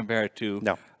nothing I would compare it to.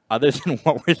 No. Other than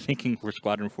what we're thinking for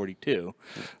Squadron 42.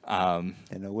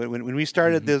 When we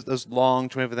started those long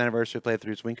 25th anniversary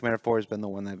playthroughs, Wing Commander 4 has been the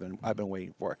one I've been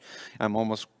waiting for. I'm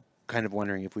almost kind of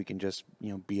wondering if we can just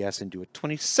BS and do a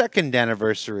 22nd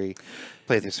anniversary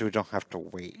playthrough so we don't have to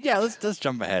wait. Yeah, let's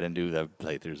jump ahead and do the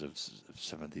playthroughs of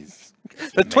some of these.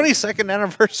 The 22nd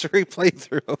anniversary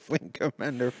playthrough of Wing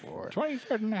Commander 4.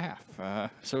 23rd and a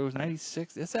half. So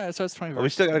 96. So it's 20. But we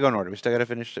still got to go in order. We still got to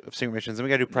finish Secret Missions, and we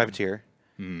got to do Privateer.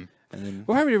 And then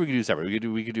Well, Privateer we could do separate.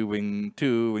 We could do Wing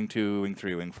 2, Wing 2, Wing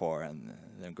 3, Wing 4, and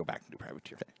then go back and do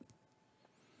Privateer.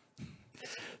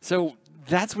 So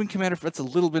that's Wing Commander. That's a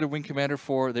little bit of Wing Commander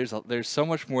 4. There's so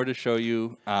much more to show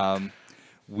you.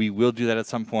 We will do that at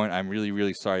some point. I'm really,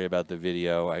 really sorry about the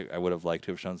video. I would have liked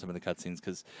to have shown some of the cutscenes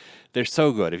because they're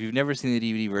so good. If you've never seen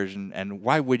the DVD version, and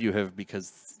why would you have?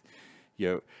 Because,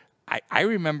 I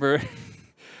remember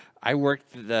I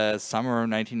worked the summer of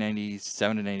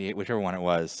 1997 to 98, whichever one it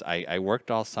was. I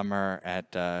worked all summer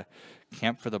at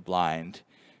Camp for the Blind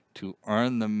to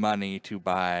earn the money to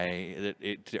buy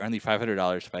to earn the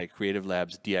 $500 to buy Creative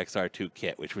Labs DXR2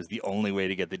 kit, which was the only way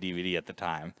to get the DVD at the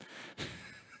time.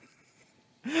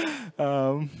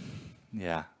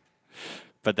 Yeah,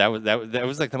 but that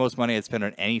was like the most money I'd spent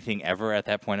on anything ever at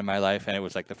that point in my life, and it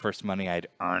was like the first money I'd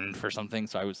earned for something.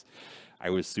 So I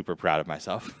was super proud of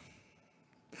myself.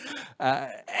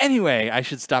 Anyway, I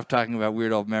should stop talking about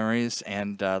weird old memories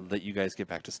and let you guys get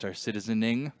back to Star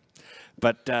Citizening.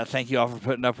 But thank you all for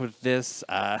putting up with this.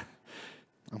 I'm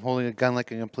holding a gun like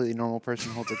a completely normal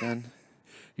person holds a gun.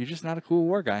 You're just not a cool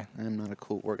war guy. I'm not a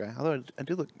cool war guy. Although I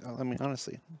do look. I mean,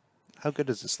 honestly, how good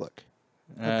does this look?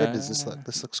 How good does this look?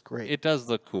 This looks great. It does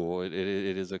look cool. It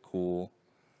is a cool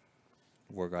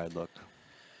war guy look.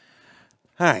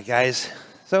 All right, guys.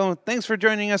 So thanks for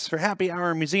joining us for Happy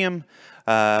Hour Museum.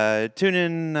 Tune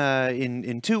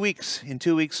in 2 weeks. In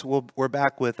 2 weeks, we're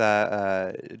back with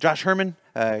Josh Herman,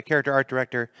 character art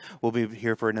director. We'll be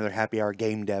here for another Happy Hour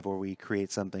game dev where we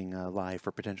create something live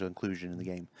for potential inclusion in the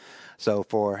game. So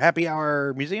for Happy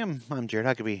Hour Museum, I'm Jared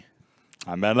Huckaby.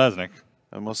 I'm Ben Lesnick.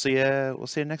 And we'll see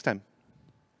you next time.